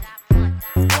money.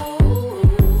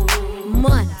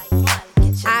 Money.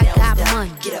 I got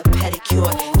money. Get a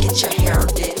pedicure, get your hair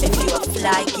did. If you a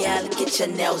fly gal, get your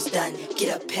nails done.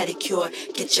 Get a pedicure,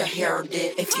 get your hair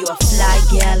did. If you a fly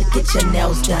gal, get your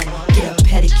nails done. Get a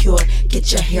pedicure,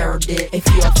 get your hair did. If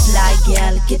you a fly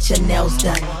gal, get your nails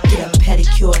done. Get a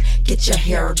pedicure, get your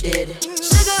hair did.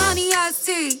 Sugar, honey, iced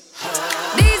tea.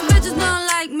 These bitches don't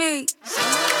like me.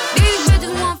 These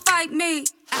bitches won't fight me.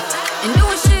 And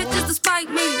doing shit just to spite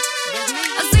me.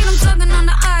 I see them talking on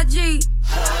the IG.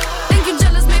 Think you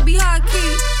jealous, maybe high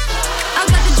key. I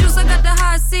got the juice, I got the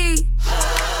high C.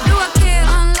 Do I care?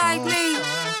 Unlikely.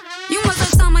 You must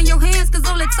have time on your hands, cause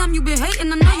all that time you been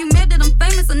hating. I know you mad that I'm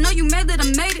famous, I know you mad that I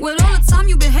made it. With all the time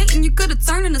you been hating, you could've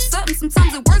turned into something.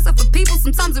 Sometimes it works out for people,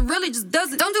 sometimes it really just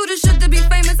doesn't. Don't do this shit to be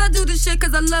famous, I do this shit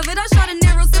cause I love it. I shot an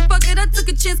arrow, said fuck it, I took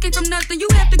a chance, came from nothing. You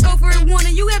have to go for it, want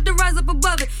it, you have to rise up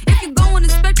above it. If you go and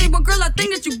expect it, but girl, I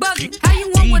think that you bugging. How you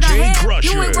want what I have?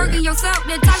 You ain't working yourself,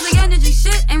 that toxic energy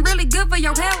shit ain't really good for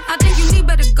your health. I think you need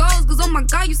better goals, cause oh my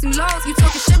god, you seem lost. You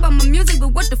talking shit about my music,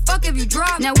 but what the fuck have you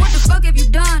dropped? Now what the fuck have you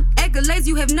done? Accolades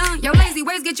you have none, your lazy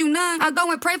ways get you none. I go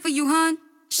and pray for you, hun.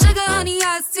 Sugar, honey,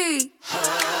 iced tea.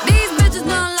 These bitches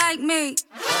don't like me.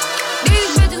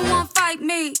 These bitches won't fight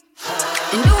me.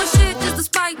 And doing shit just to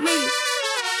spite me.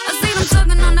 I see them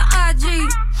talking on the IG.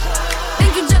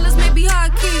 Think you jealous, maybe high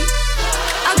key.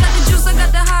 I got the juice, I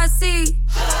got the high C.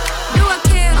 Do I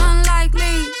care?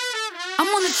 Unlikely. I'm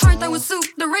on the train throwing soup.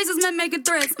 The razors men making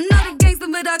threats. I'm not a gangster,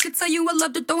 but I can tell you I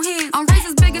love to throw hands. I'm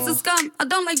racist, big as a scum. I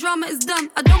don't like drama, it's dumb.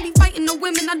 I don't be fighting no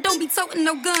women, I don't be toting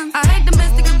no guns. I hate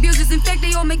domestic abusers, in fact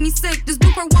they all make me sick. This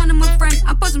dude per one of my friend,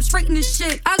 I push him straight in this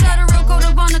shit. I got a real code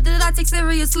of honor that I take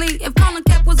seriously. If Colin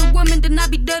Cap was a woman, then I'd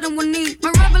be dead on one knee.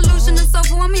 My revolution is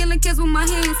soulful, I'm healing kids with my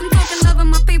hands. I'm talking loving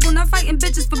my people, not fighting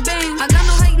bitches for bands. I got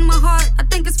no hate in my heart, I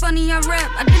think it's funny I rap.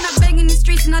 I did not beg in the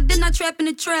streets and I did not trap in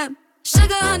the trap.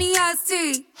 Sugar, honey, iced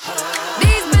tea.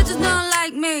 These bitches don't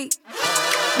like me.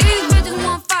 These bitches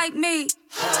won't fight me.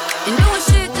 And doing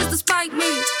shit just to spite me.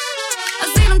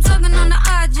 I see them talking on the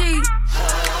IG.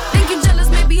 Think you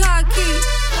jealous, maybe high key.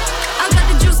 I got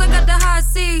the juice, I got the high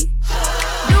C.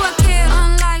 Do I care?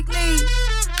 Unlikely.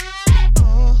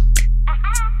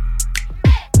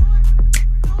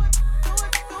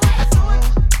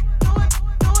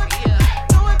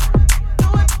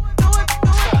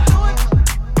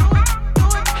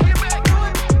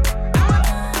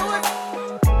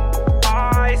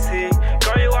 I see,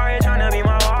 girl, you out here tryna be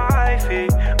my wifey.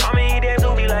 I'ma eat that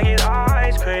doobie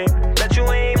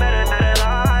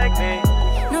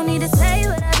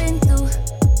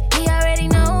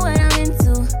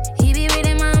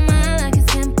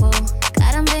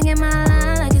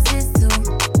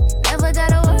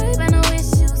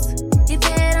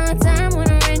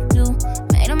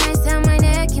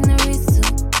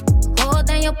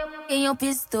in your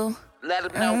pistol. Let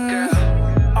him know, girl.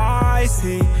 I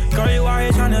see, girl, you out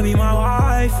here tryna be my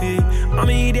wifey.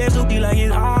 I'ma eat that Zuki like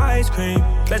it's ice cream.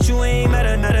 Bet you ain't met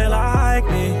another like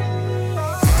me.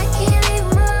 I can't leave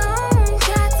him alone.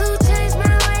 Try to change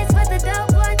my ways, but the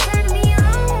dope boy turned me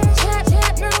on. Trap,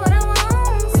 know what I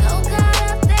want. So caught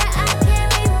up that I can't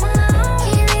leave him alone.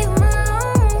 Can't leave him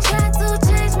alone. Try to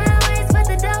change my ways, but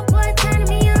the dope boy turned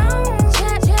me on.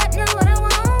 Trap, know what I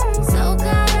want. So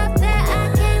caught up that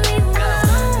I can't leave him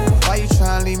alone. Why you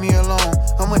tryna leave me alone?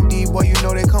 I'm a D-boy, you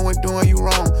know they come with doing you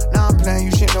wrong. Now I'm playing,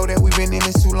 you should know that we've been in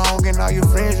this too long. And all your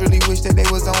friends really wish that they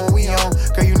was on what we on.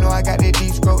 Girl, you know I got that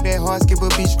deep stroke, that hard skip a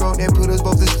beach stroke, that put us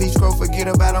both to sleep stroke. Forget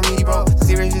about on me, bro.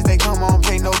 Serious as they come on,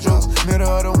 play no jokes. Middle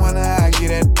of the winter, I get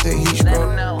at the heat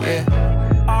stroke.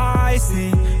 Yeah. I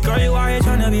see, girl, you out here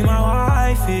tryna be my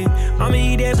wifey. I'ma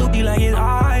eat that Zuki like it's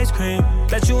ice cream.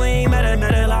 Bet you ain't met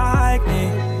another like me.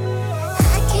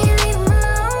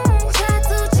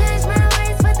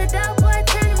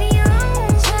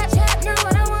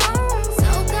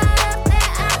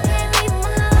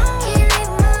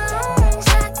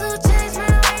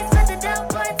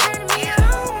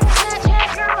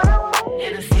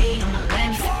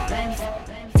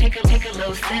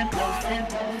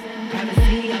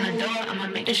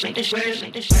 Make this shirt.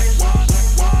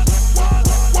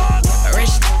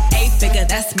 Rich, 8-figure,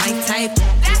 that's my type.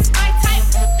 That's my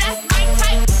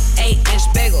type. 8-inch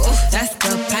bagel, that's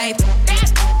the pipe.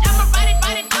 I'ma ride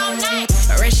it all night.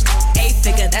 Rich,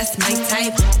 8-figure, that's my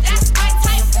type. That's my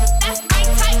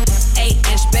type.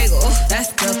 8-inch bagel,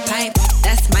 that's the pipe.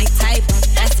 That's my type.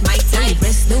 That's my type.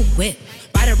 Wrist, new whip,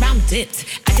 right around dipped.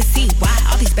 I can see why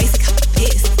all these basic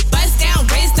hits. Buzz down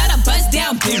wrist, not a buzz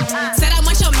down bitch. Said I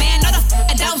want your man, not a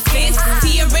don't fit.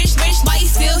 See a rich, why he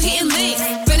still hitting licks?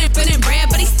 Finna bread,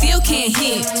 but he still can't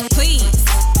hit. Please,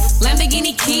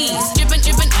 Lamborghini keys, drippin'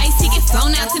 ice, he get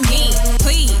flown out to me.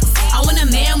 Please, I want a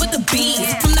man with the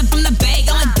beats. From the bag,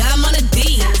 I'm a dime on a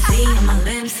D. Privacy on my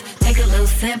lips, take a little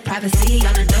sip. Privacy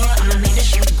on the door, I'ma make this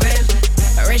shit grip.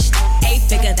 Rich,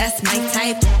 8-figure, that's my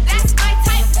type. That's my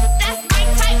type.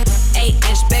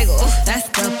 8-inch bagel, that's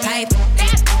the pipe.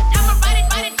 I'ma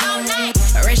ride it all night.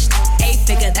 Rich,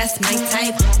 8-figure, that's my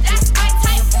type. That's my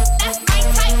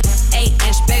type.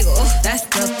 8-inch bagel, that's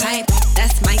the pipe.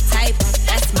 That's my type.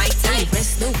 That's my type.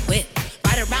 Wrist, new whip,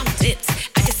 right around dips.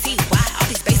 I can see why all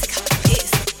these basic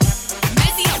hits.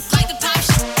 Messy up like the top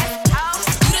shit.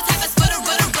 You the type of splitter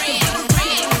with a ring.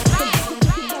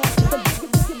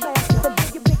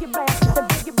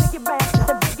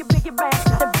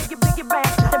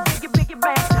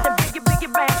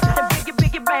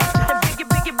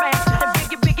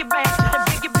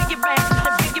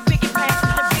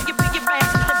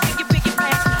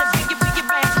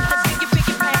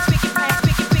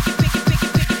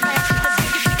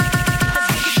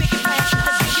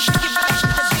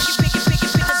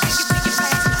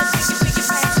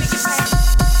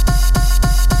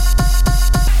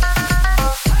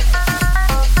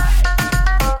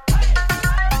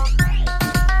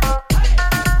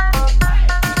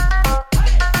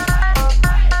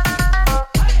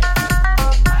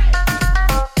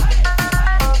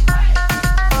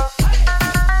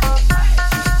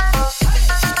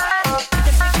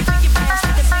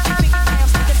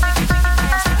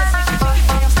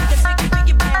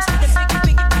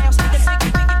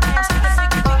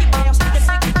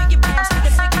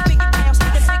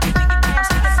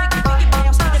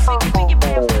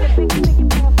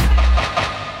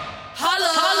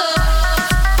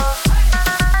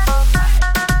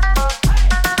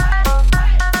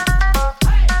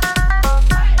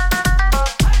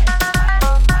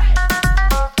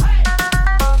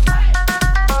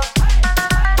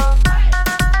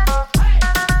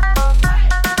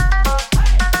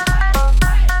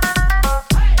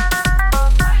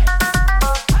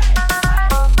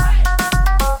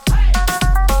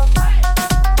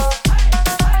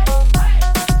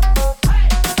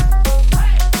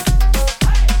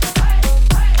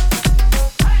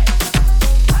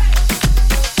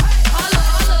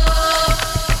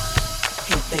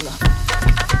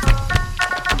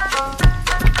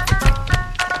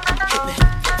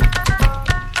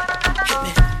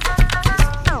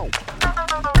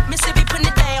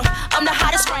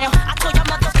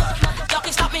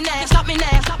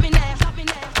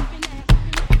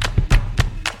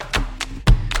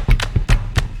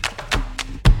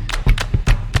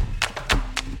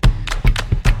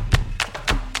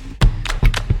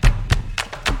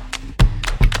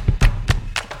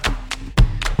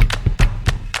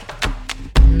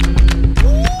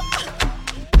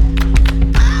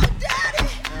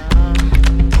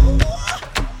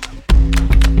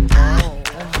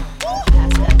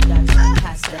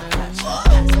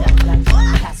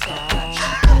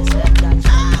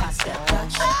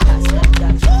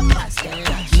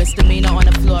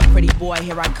 boy,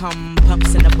 here I come.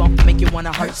 Pumps in the bump, make you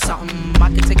wanna hurt something. I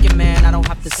can take your man, I don't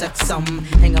have to sex some.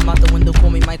 Hang him out the window, call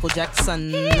me Michael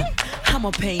Jackson. I'm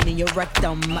a pain in your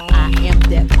rectum. I am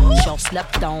that bitch y'all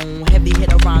slept on. Heavy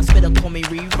hitter rhyme, spitter, call me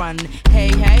rerun. Hey,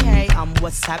 hey, hey, I'm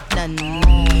what's happening.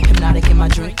 Hypnotic in my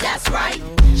drink, that's right.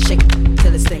 Shake it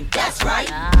till it's stink, that's right.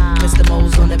 Mr.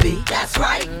 Mo's on the beat, that's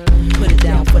right. Put it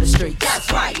down for the street,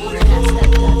 that's right. Pass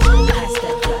that Dutch, pass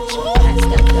that Dutch, pass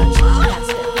that Dutch, pass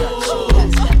that Dutch.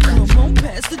 Come on,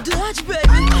 pass the Dutch,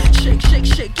 baby. Shake, shake,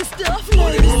 shake your stuff,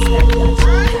 ladies. Pass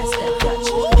that Dutch,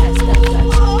 pass that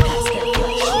Dutch, pass that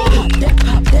Dutch.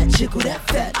 Pop that, jiggle that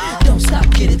fat. Don't stop,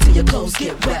 get it till your clothes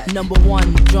get wet. Number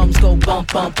one, drums go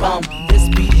bump, bump, bump. This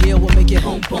beat here will make it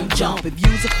boom, boom, jump. If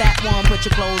you's a fat one, put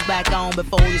your clothes back on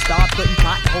before you start putting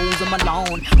potholes in my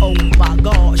lawn. Oh my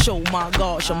gosh, oh my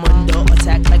gosh, I'm under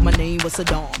attack like my name was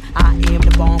Saddam. I am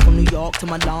the bomb from New York to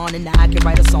Milan, and I can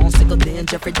write a song sicker than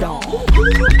Jeffrey Dawn.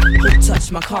 Who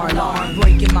touched my car alarm?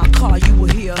 Breaking my car, you will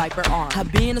hear Viper arm.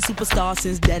 I've been a superstar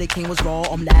since Daddy King was raw.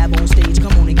 I'm live on stage,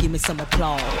 come on and give me some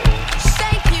applause.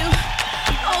 Thank you.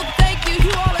 Oh, thank you.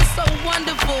 You all are so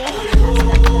wonderful.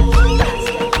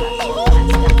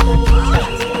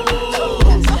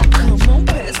 Come on,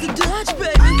 pass the Dutch,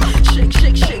 baby. Shake,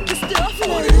 shake, shake your stuff,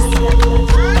 ladies.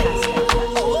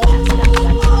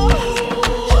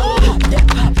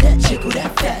 Pop that, jiggle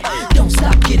that fat. Don't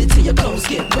stop, get it till your clothes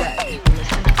get wet.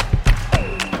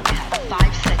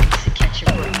 5 seconds to catch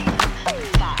your breath.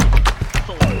 5,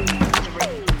 4,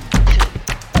 3,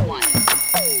 2, 1.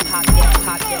 Pop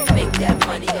that, make that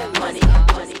money, that money.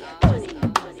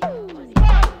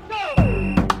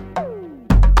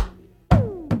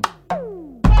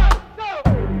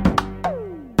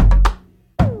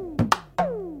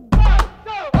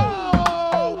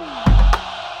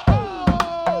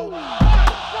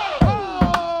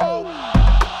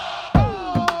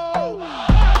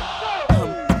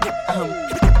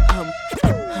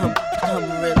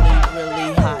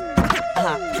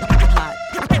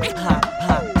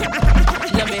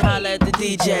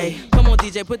 Come on,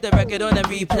 DJ, put the record on and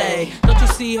replay. Don't you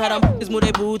see how them is move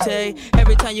they booty?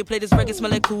 Every time you play this record,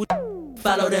 smell like cool.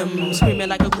 Follow them, screaming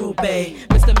like a groupie.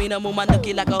 Misdemeanor, move my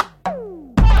nookie like a.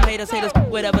 Haters,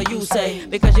 whatever you say,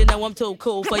 because you know I'm too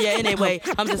cool for you anyway.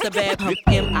 I'm just a bad pump,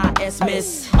 M.I.S.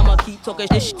 miss. I'ma keep talking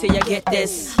this shit till you get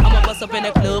this. I'ma bust up in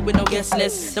the club with no guest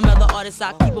list. Them other artists,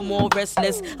 I keep them more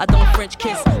restless. I don't French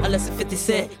kiss unless it's 50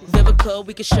 Cent. If ever could,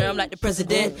 we can share them like the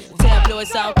president.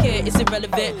 Tabloids, I don't care, it's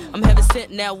irrelevant. I'm heaven sent,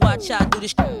 now watch how I do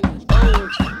this.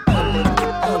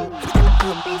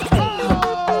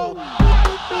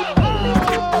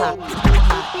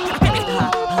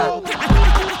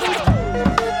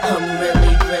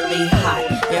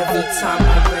 Time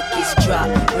my records drop,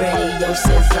 radio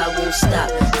says I won't stop,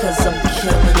 cause I'm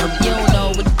killing them. You don't know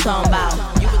what you're talking about.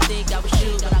 You would think I was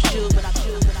shoot, but I shoot, but I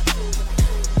shoot, but I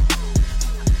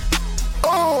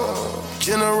shoot.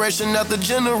 Generation after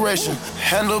generation,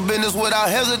 handle business without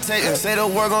hesitating. Say the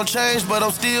world gon' change, but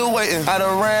I'm still waiting. I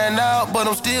done ran out, but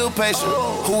I'm still patient.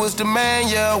 Who is the man,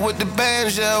 yeah, with the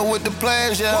bands, yeah, with the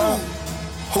plans, yeah.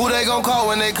 Who they gon' call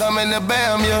when they come in the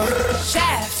bam, yeah?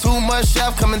 Shaft. Too much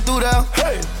shaft coming through there.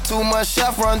 Hey. Too much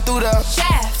shaft run through there.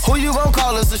 Shaft. Who you gon'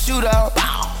 call us a shootout?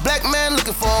 Bow. Black man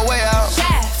looking for a way out.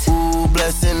 Shaft. Ooh,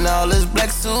 blessing all his black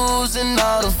suits and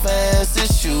all the fancy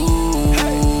shoes.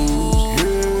 Hey.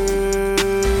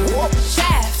 Yeah.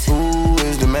 Shaft. Who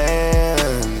is the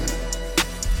man?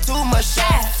 Too much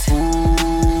shaft.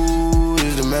 Who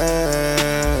is the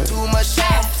man? Too much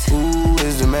shaft. Who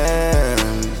is the man?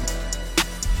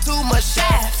 Too much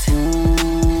shaft.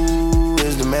 Who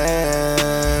is the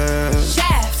man?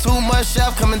 Shaft. Too much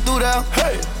shaft coming through there.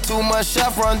 Hey. Too much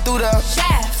shaft run through there.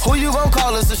 Shaft. Who you gon'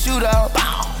 call us a shootout?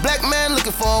 Bow. Black man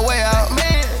looking for a way out.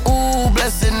 Man. Ooh,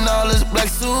 blessing all his black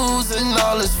suits and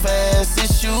all his fancy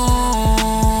shoes.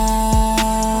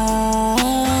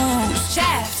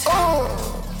 Shaft.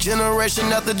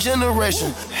 Generation after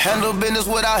generation, handle business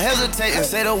without hesitating.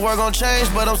 Say the world gon' change,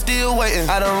 but I'm still waiting.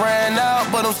 I done ran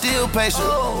out, but I'm still patient.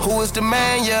 Who is the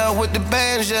man, yeah, with the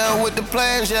bands, yeah, with the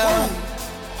plans, yeah.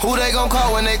 Who they gon'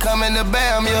 call when they come in the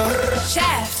bam, yeah?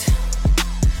 Shaft.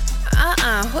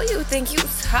 Who you think you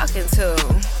talking to?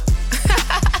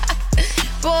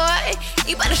 Boy,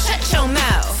 you better shut your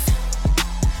mouth.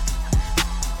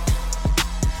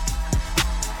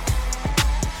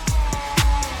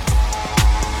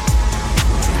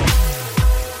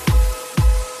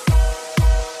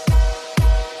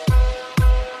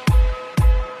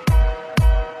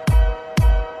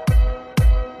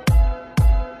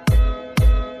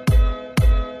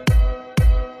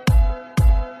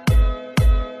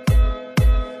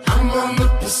 I'm on the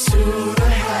pursuit of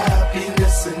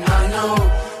happiness, and I know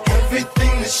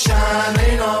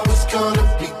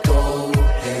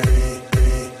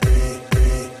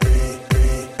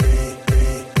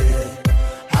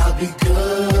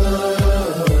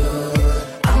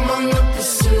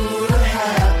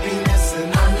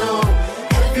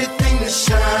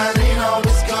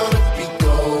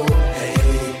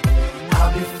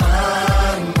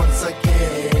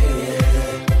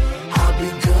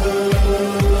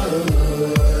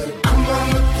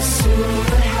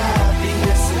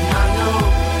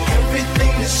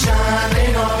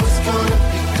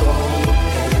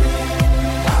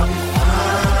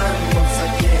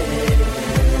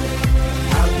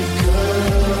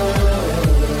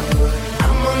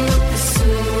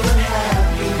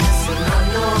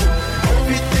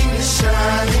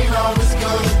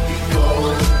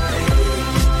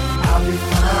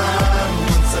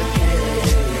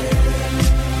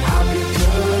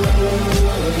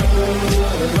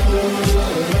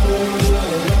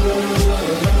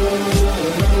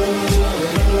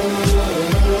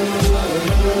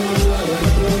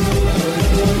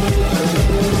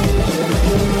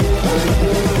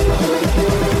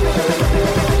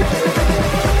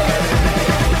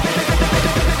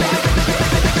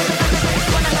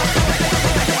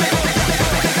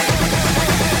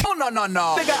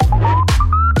no.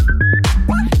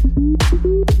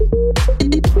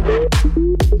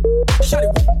 Shut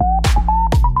it.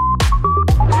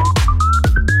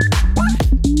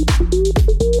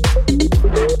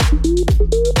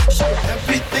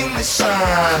 Everything is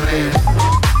shining.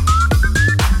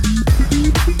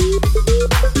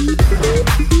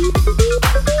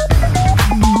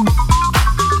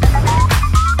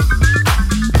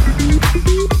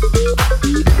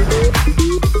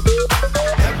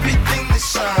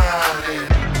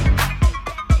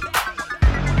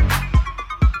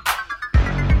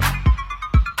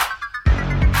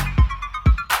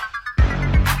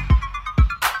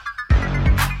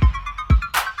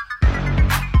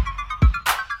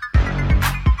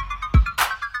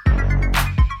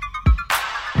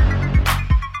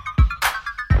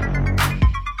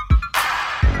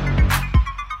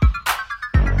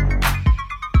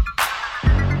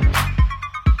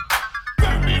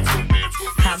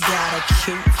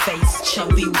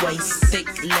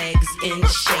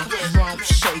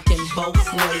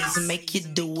 Make you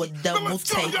do a double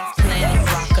take. Planet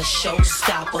rocker,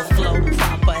 showstopper, flow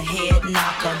proper, head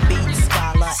knocker, beat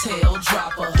scholar, tail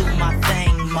dropper. Do my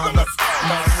thing, mother.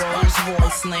 My Rolls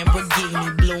Royce,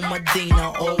 Lamborghini, Blue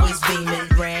Medina, always beaming,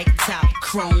 rag top,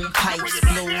 chrome pipes,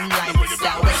 blue lights,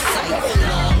 out of sight.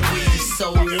 Long weed,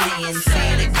 sold in, say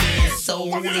it again,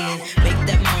 sold in. Make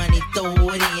that money, throw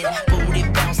it in, booty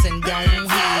bouncing, go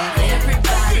ahead.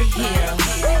 Everybody here,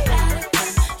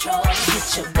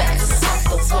 get your backs off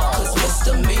the wall. Cause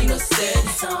misdemeanor said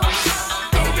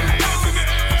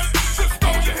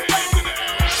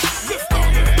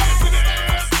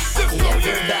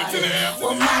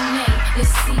well, my name is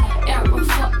Sierra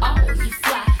for all you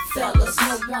fly fellas.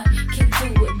 No one can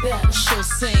do it better. She'll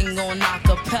sing on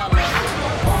acapella.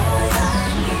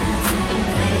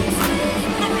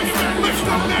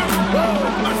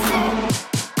 Let's go.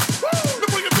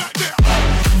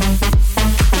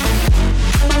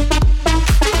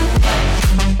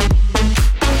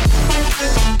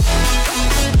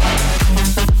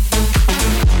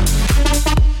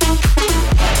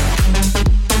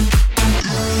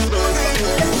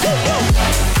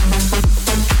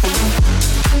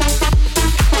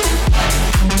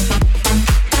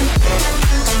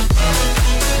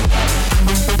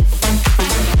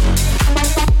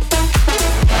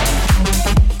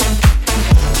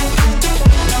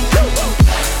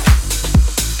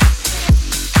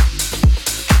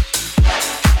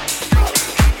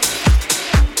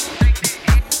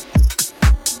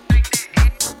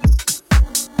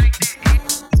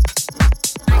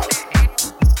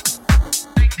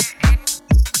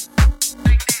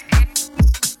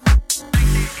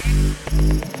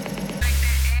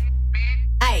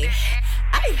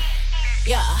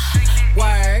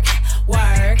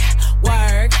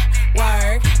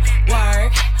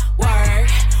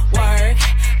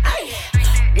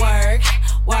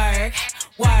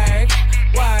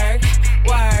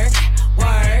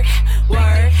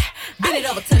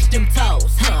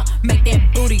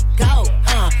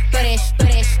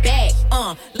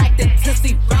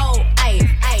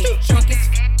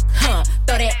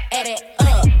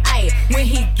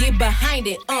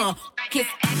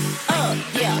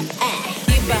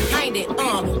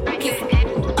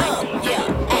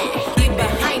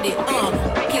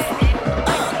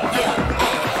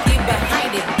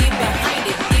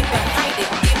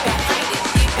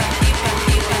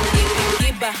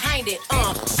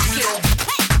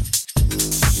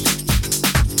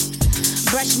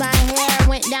 Brushed my hair,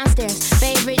 went downstairs.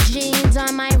 Favorite jeans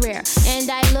on my rear.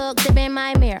 And I looked up in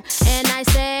my mirror. And I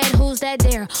said, who's that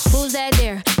there? Who's that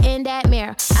there? In that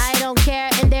mirror. I don't care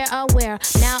and they're aware.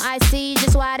 Now I see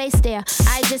just why they stare.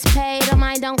 I just paid them,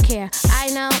 I don't care.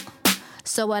 I know.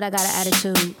 So what, I got an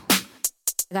attitude.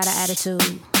 I got an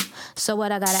attitude. So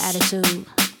what, I got an attitude.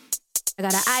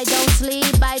 I don't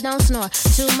sleep, I don't snore.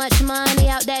 Too much money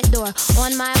out that door.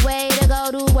 On my way to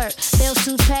go to work. Bills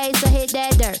to pay, so hit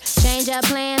that dirt. Change up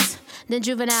plans, then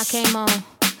Juvenile came on.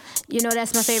 You know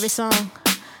that's my favorite song.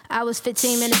 I was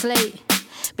 15 minutes late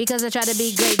because I tried to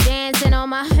be great. Dancing on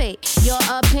my fate. Your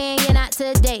opinion not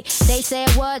today. They said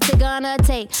what's it gonna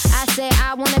take? I said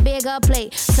I want a bigger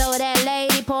plate. So that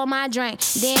lady poured my drink.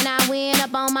 Then I went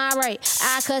up on my right.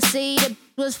 I could see the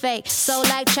was fake. So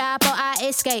like Chopper, I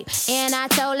escaped. And I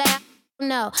told her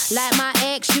no. Like my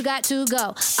ex, you got to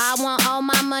go. I want all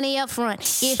my money up front.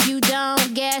 If you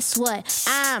don't, guess what?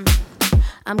 I'm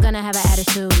gonna have an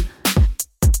attitude.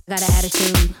 I got an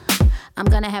attitude. I'm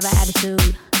gonna have an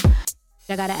attitude.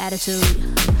 I got an attitude.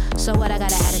 So what, I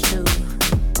got an attitude.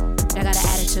 I got an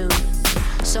attitude.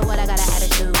 So what, I got an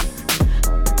attitude.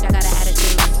 I got an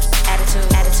attitude.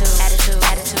 Attitude, attitude, attitude,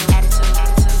 attitude, attitude,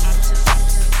 attitude.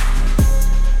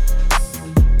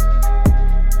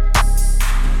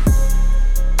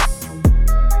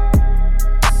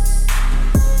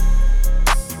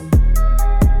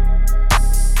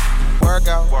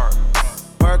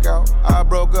 I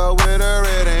broke up with her,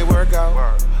 it ain't work out.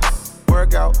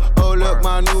 Work out. Oh, look,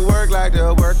 my new work like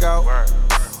the workout.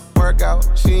 Work out.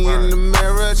 She in the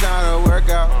mirror tryna work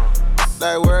out.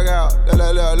 Like work out.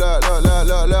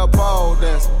 Look, pole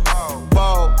dance.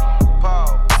 Pole.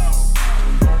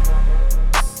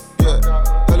 Yeah.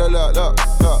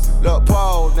 Look,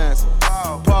 pole dance.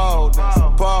 Pole dance.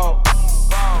 Pole.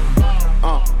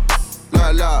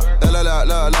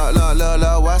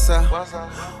 La, what's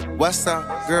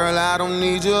up? Girl, I don't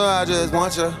need you, I just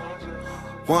want you.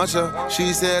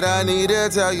 She said I need to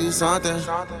tell you something.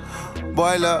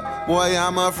 Boy, look, boy,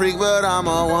 I'm a freak, but I'm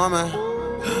a woman.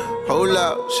 Hold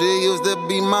up, she used to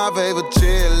be my favorite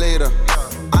cheerleader.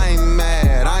 I ain't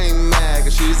mad,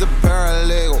 cause she's a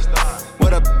paralegal.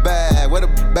 With a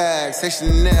bag, say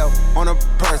Chanel on her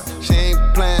purse. She ain't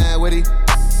playing with it,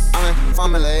 I'm in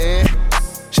family.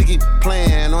 She keep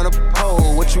playing on the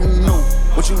pole. What you know?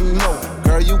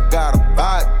 Girl, you got a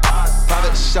vibe.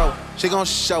 Private show, she gon'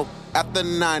 show after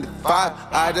 95.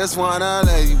 I just wanna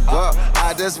let you go.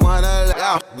 I just wanna let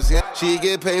out. She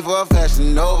get paid for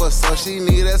Fashion Nova, so she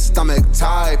need a stomach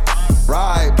type.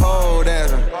 Right, pole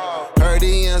dancer. Her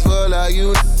DMs full of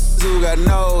you who got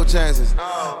no chances.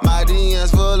 My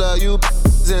DMs full of you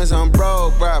and some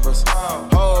broke rappers.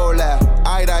 Whole lot,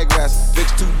 I digress.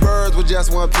 Fix 2 birds with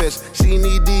just 1 pitch. She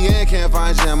need D and can't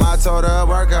find Jim. I told her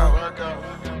work out.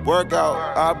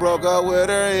 I broke up with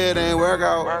her, it ain't work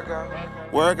out.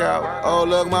 Oh,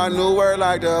 look, my new word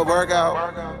like the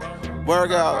workout.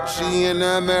 She in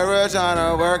the mirror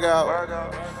tryna work out.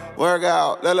 La,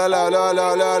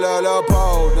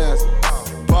 pole dance.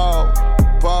 Pole.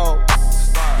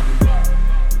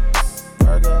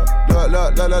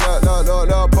 Look,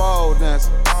 pole dance.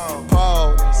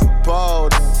 Pole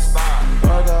dance.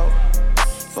 Work out.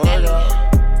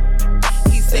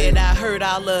 Said I heard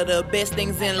all of the best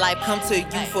things in life come to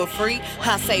you for free.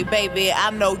 I say, baby, I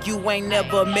know you ain't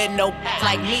never met no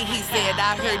like me. He said,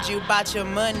 I heard you about your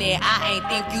money. I ain't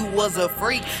think you was a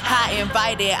freak. I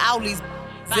invited all these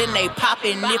and they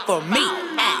popping it for me.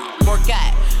 Work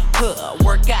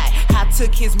out. I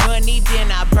took his money,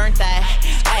 then I burnt that.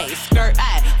 Ayy, skirt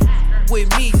with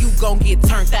me, you gon' get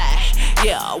turned out.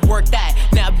 Yeah, work that.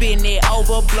 Now bend it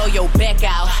over, blow your back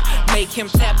out. Make him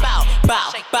tap out.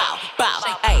 Bow.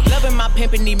 Ayy, loving my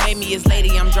pimpin', he made me his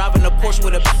lady. I'm driving a Porsche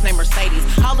with a bitch named Mercedes.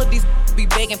 All of these be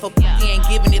begging for he ain't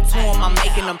giving it to him, I'm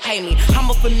making him pay me.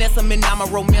 I'ma finesse him and I'ma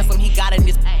romance him. He got in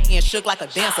this and shook like a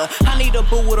dancer. I need a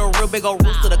boo with a real big old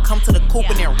rooster to come to the coop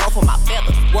and then ruffle my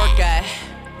feathers. Work out.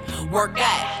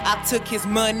 I took his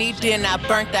money, then I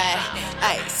burnt that.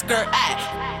 Ayy, skirt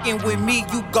and with me,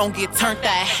 you gon' get turned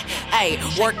out. Ayy,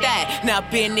 work that. Now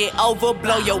bend it over,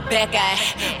 blow your back out.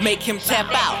 Make him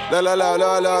tap out. La,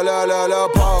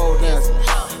 pole dance.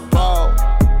 Pole.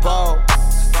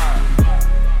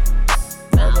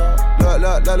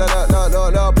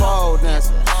 Look, pole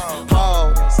dance.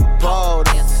 Pole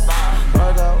dance.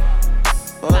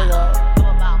 Work out.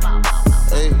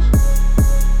 Hey.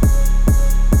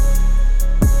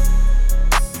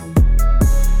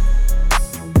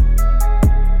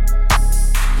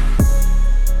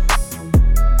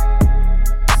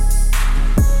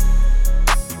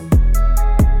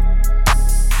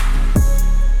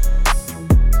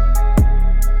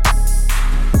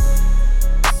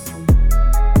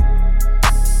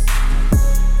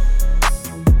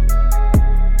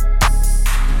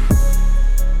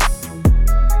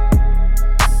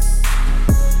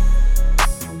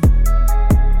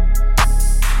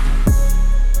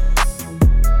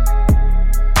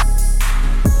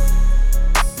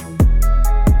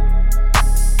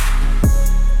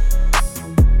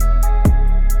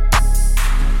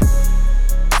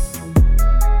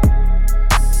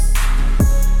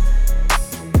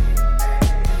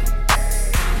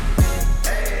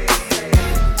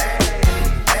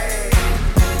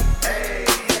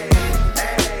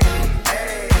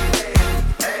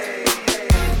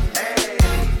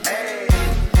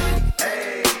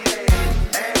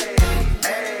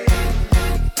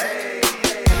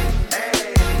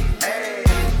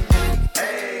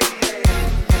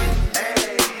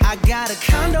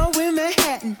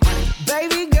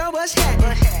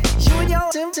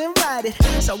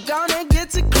 So gonna get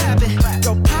to clapping.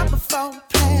 Go pop it for a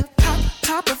plan,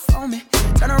 pop it for me.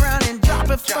 Turn around and drop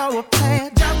it for a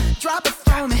plan, drop it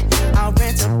for me. I'll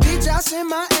rent a beach house in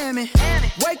Miami.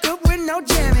 Wake up with no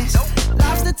jammies.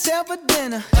 Lobster tail for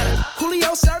dinner.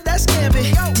 Julio served that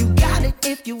scampi. You got it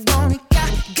if you want it.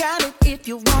 Got it if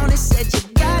you want it. Said you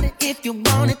got it if you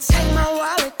want it. Take my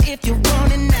wallet if you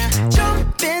want it now.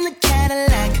 Jump in the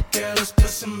Cadillac. Girl, let's put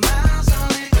some miles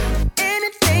on it.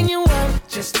 anything you want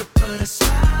just to put a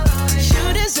smile on it.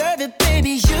 You deserve it,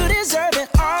 baby, you deserve it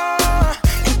all.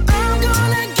 And I'm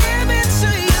gonna give it to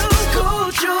you.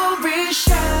 Gold jewelry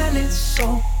shining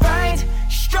so bright.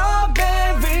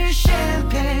 Strawberry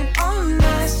champagne on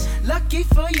us. Lucky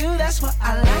for you, that's what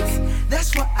I like.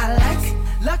 That's what I like.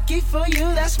 Lucky for you,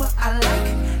 that's what I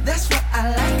like. That's what I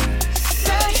like.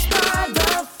 Sex by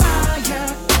the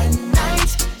fire at night.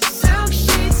 Silk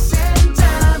sheets and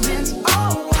diamonds,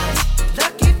 all white.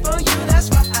 Lucky for you, that's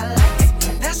what I like.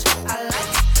 That's what I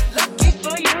like. Lucky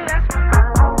for you, that's what I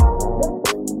like.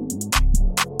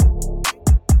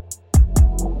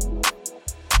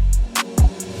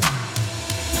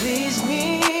 Please me,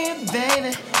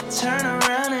 baby. Turn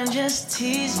around and just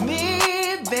tease me,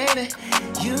 baby.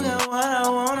 You got what I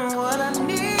want and what I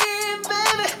need,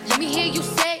 baby. Let me hear you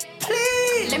say,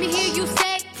 please. Let me hear you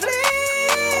say, please.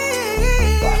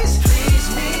 Please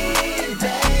me,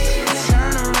 baby.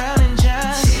 Turn around and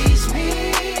just tease me,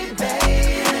 baby.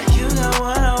 You got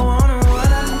what I want and what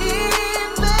I need,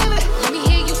 baby. Let me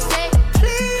hear you say,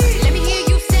 please. Let me hear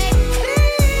you say,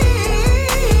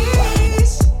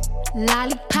 please.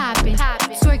 Lollipopping,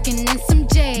 twerking in some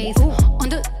J's on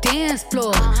the dance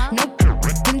floor. No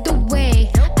in the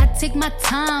way. I take my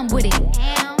time with it.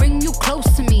 Bring you close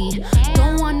to me.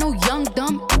 Don't want no young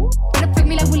dumb. Better pick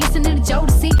me like we listening to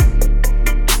Jodeci.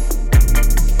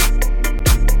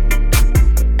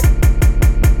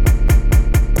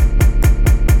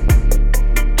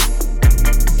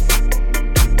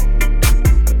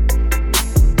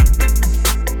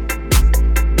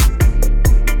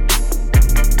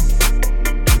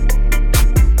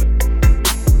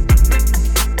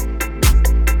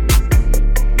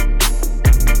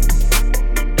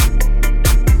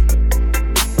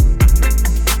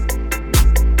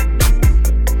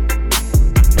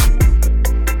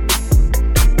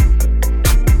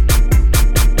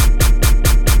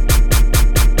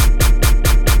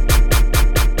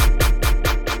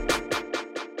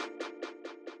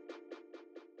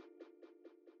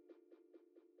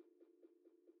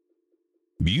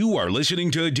 You are listening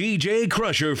to DJ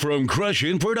Crusher from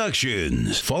Crushin'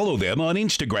 Productions. Follow them on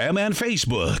Instagram and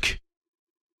Facebook.